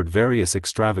him toward various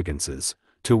extravagances,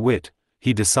 to wit,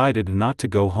 he decided not to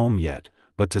go home yet,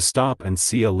 but to stop and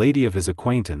see a lady of his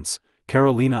acquaintance,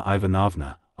 Karolina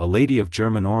Ivanovna, a lady of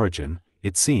German origin,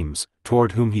 it seems,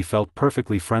 toward whom he felt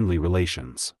perfectly friendly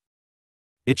relations.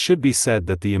 It should be said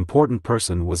that the important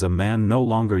person was a man no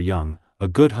longer young, a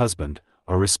good husband,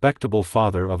 a respectable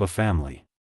father of a family.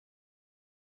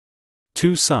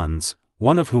 2 sons,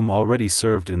 one of whom already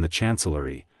served in the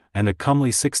chancellery, and a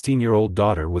comely 16-year-old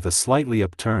daughter with a slightly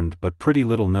upturned but pretty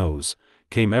little nose,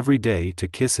 came every day to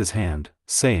kiss his hand,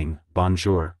 saying,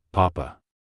 "Bonjour, Papa."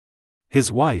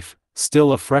 His wife,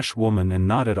 still a fresh woman and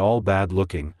not at all bad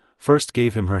looking, first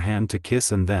gave him her hand to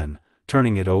kiss and then,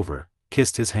 turning it over,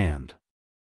 kissed his hand.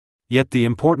 Yet the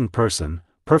important person,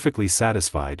 perfectly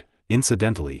satisfied,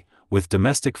 incidentally, with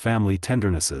domestic family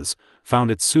tendernesses,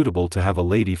 found it suitable to have a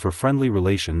lady for friendly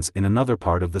relations in another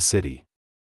part of the city.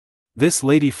 This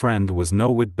lady friend was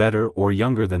no whit better or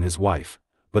younger than his wife,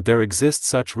 but there exist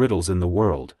such riddles in the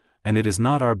world, and it is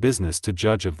not our business to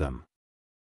judge of them.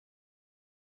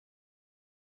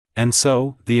 And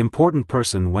so, the important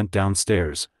person went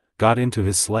downstairs, got into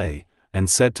his sleigh, and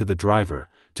said to the driver,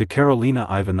 to Karolina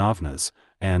Ivanovna's,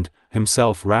 and,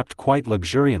 himself wrapped quite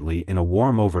luxuriantly in a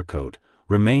warm overcoat,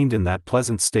 remained in that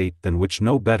pleasant state than which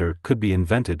no better could be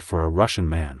invented for a Russian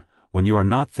man, when you are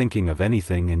not thinking of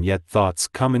anything and yet thoughts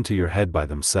come into your head by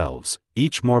themselves,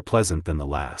 each more pleasant than the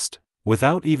last,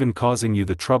 without even causing you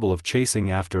the trouble of chasing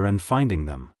after and finding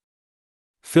them.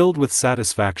 Filled with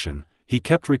satisfaction, he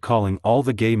kept recalling all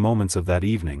the gay moments of that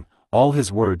evening, all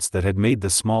his words that had made the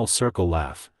small circle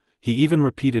laugh. He even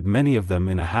repeated many of them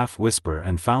in a half-whisper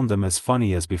and found them as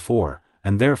funny as before,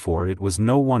 and therefore it was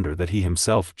no wonder that he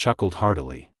himself chuckled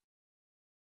heartily.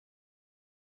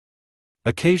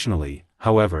 Occasionally,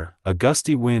 however, a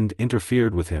gusty wind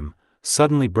interfered with him,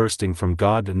 suddenly bursting from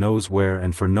God knows where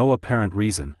and for no apparent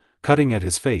reason, cutting at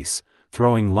his face,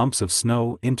 throwing lumps of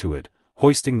snow into it,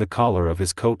 hoisting the collar of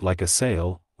his coat like a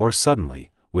sail, or suddenly,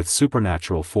 with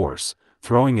supernatural force,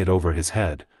 throwing it over his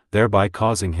head, thereby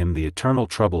causing him the eternal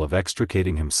trouble of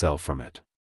extricating himself from it.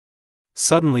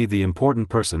 Suddenly the important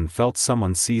person felt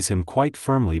someone seize him quite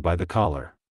firmly by the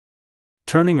collar.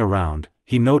 Turning around,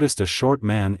 he noticed a short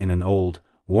man in an old,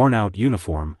 worn-out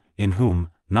uniform, in whom,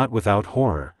 not without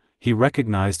horror, he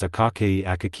recognized Akaky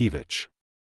Akakievich.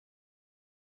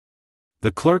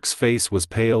 The clerk's face was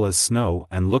pale as snow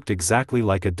and looked exactly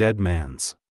like a dead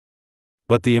man's.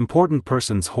 But the important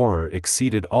person's horror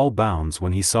exceeded all bounds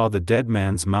when he saw the dead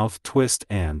man's mouth twist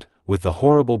and, with the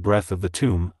horrible breath of the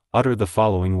tomb, utter the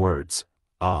following words,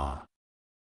 "Ah!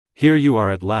 Here you are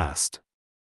at last.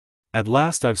 At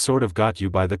last I've sort of got you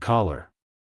by the collar.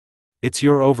 It's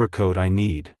your overcoat I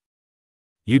need.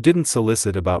 You didn't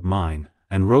solicit about mine,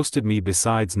 and roasted me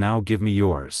besides, now give me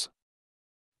yours."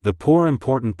 The poor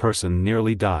important person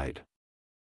nearly died.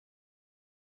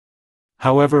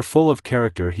 However full of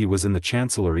character he was in the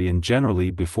chancellery and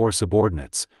generally before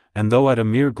subordinates, and though at a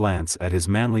mere glance at his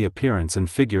manly appearance and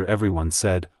figure everyone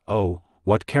said, "Oh,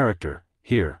 what character,"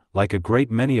 here, like a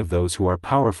great many of those who are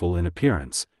powerful in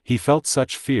appearance, he felt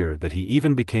such fear that he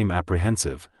even became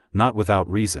apprehensive, not without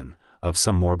reason, of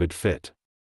some morbid fit.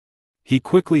 He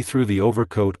quickly threw the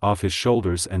overcoat off his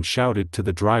shoulders and shouted to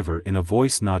the driver in a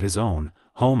voice not his own,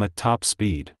 "Home at top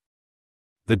speed."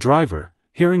 The driver,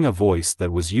 hearing a voice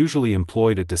that was usually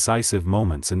employed at decisive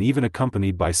moments and even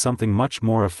accompanied by something much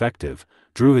more effective,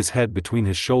 drew his head between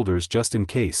his shoulders just in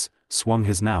case, swung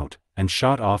his knout, and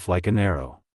shot off like an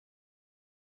arrow.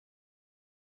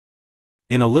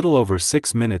 In a little over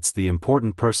 6 minutes the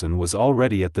important person was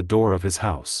already at the door of his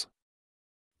house.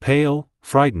 Pale,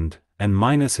 frightened, and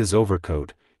minus his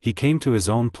overcoat, he came to his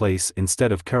own place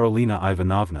instead of Karolina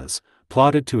Ivanovna's,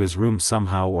 plodded to his room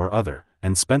somehow or other,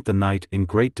 and spent the night in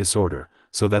great disorder,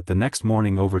 so that the next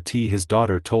morning over tea his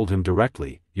daughter told him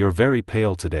directly, "You're very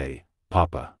pale today,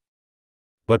 Papa."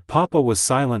 But Papa was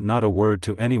silent, not a word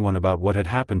to anyone about what had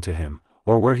happened to him,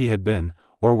 or where he had been,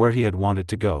 or where he had wanted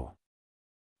to go.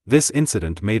 This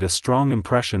incident made a strong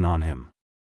impression on him.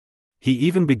 He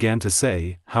even began to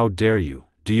say, "How dare you,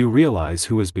 do you realize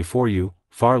who is before you?"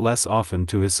 far less often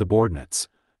to his subordinates,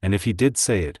 and if he did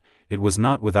say it, it was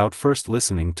not without first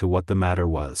listening to what the matter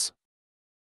was.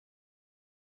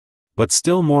 But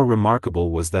still more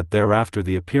remarkable was that thereafter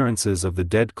the appearances of the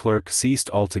dead clerk ceased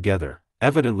altogether.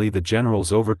 Evidently the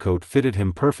general's overcoat fitted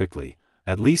him perfectly,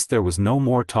 at least there was no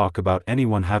more talk about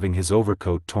anyone having his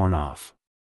overcoat torn off.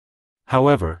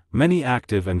 However, many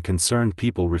active and concerned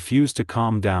people refused to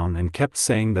calm down and kept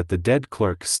saying that the dead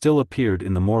clerk still appeared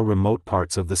in the more remote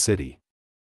parts of the city.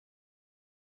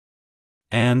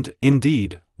 And,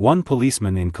 indeed, one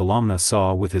policeman in Kolomna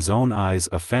saw with his own eyes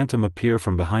a phantom appear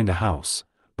from behind a house,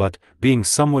 but, being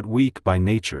somewhat weak by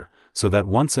nature, so that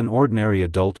once an ordinary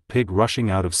adult pig rushing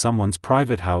out of someone's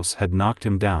private house had knocked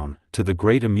him down, to the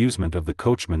great amusement of the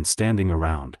coachmen standing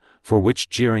around, for which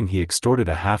jeering he extorted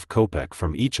a half-kopeck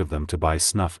from each of them to buy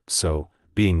snuff, so,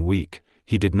 being weak,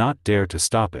 he did not dare to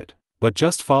stop it, but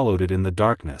just followed it in the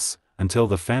darkness, until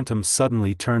the phantom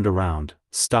suddenly turned around,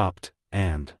 stopped,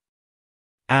 and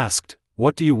asked,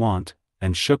 "What do you want?"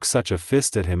 and shook such a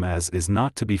fist at him as is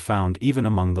not to be found even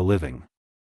among the living.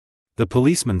 The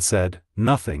policeman said,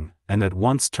 "Nothing," and at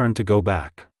once turned to go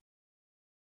back.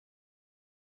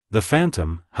 The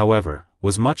phantom, however,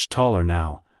 was much taller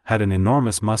now, had an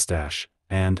enormous mustache,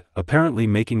 and, apparently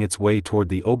making its way toward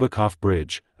the Overcoat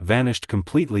bridge, vanished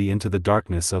completely into the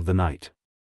darkness of the night.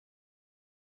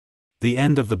 The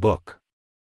end of the book.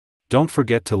 Don't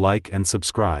forget to like and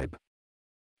subscribe.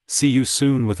 See you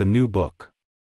soon with a new book.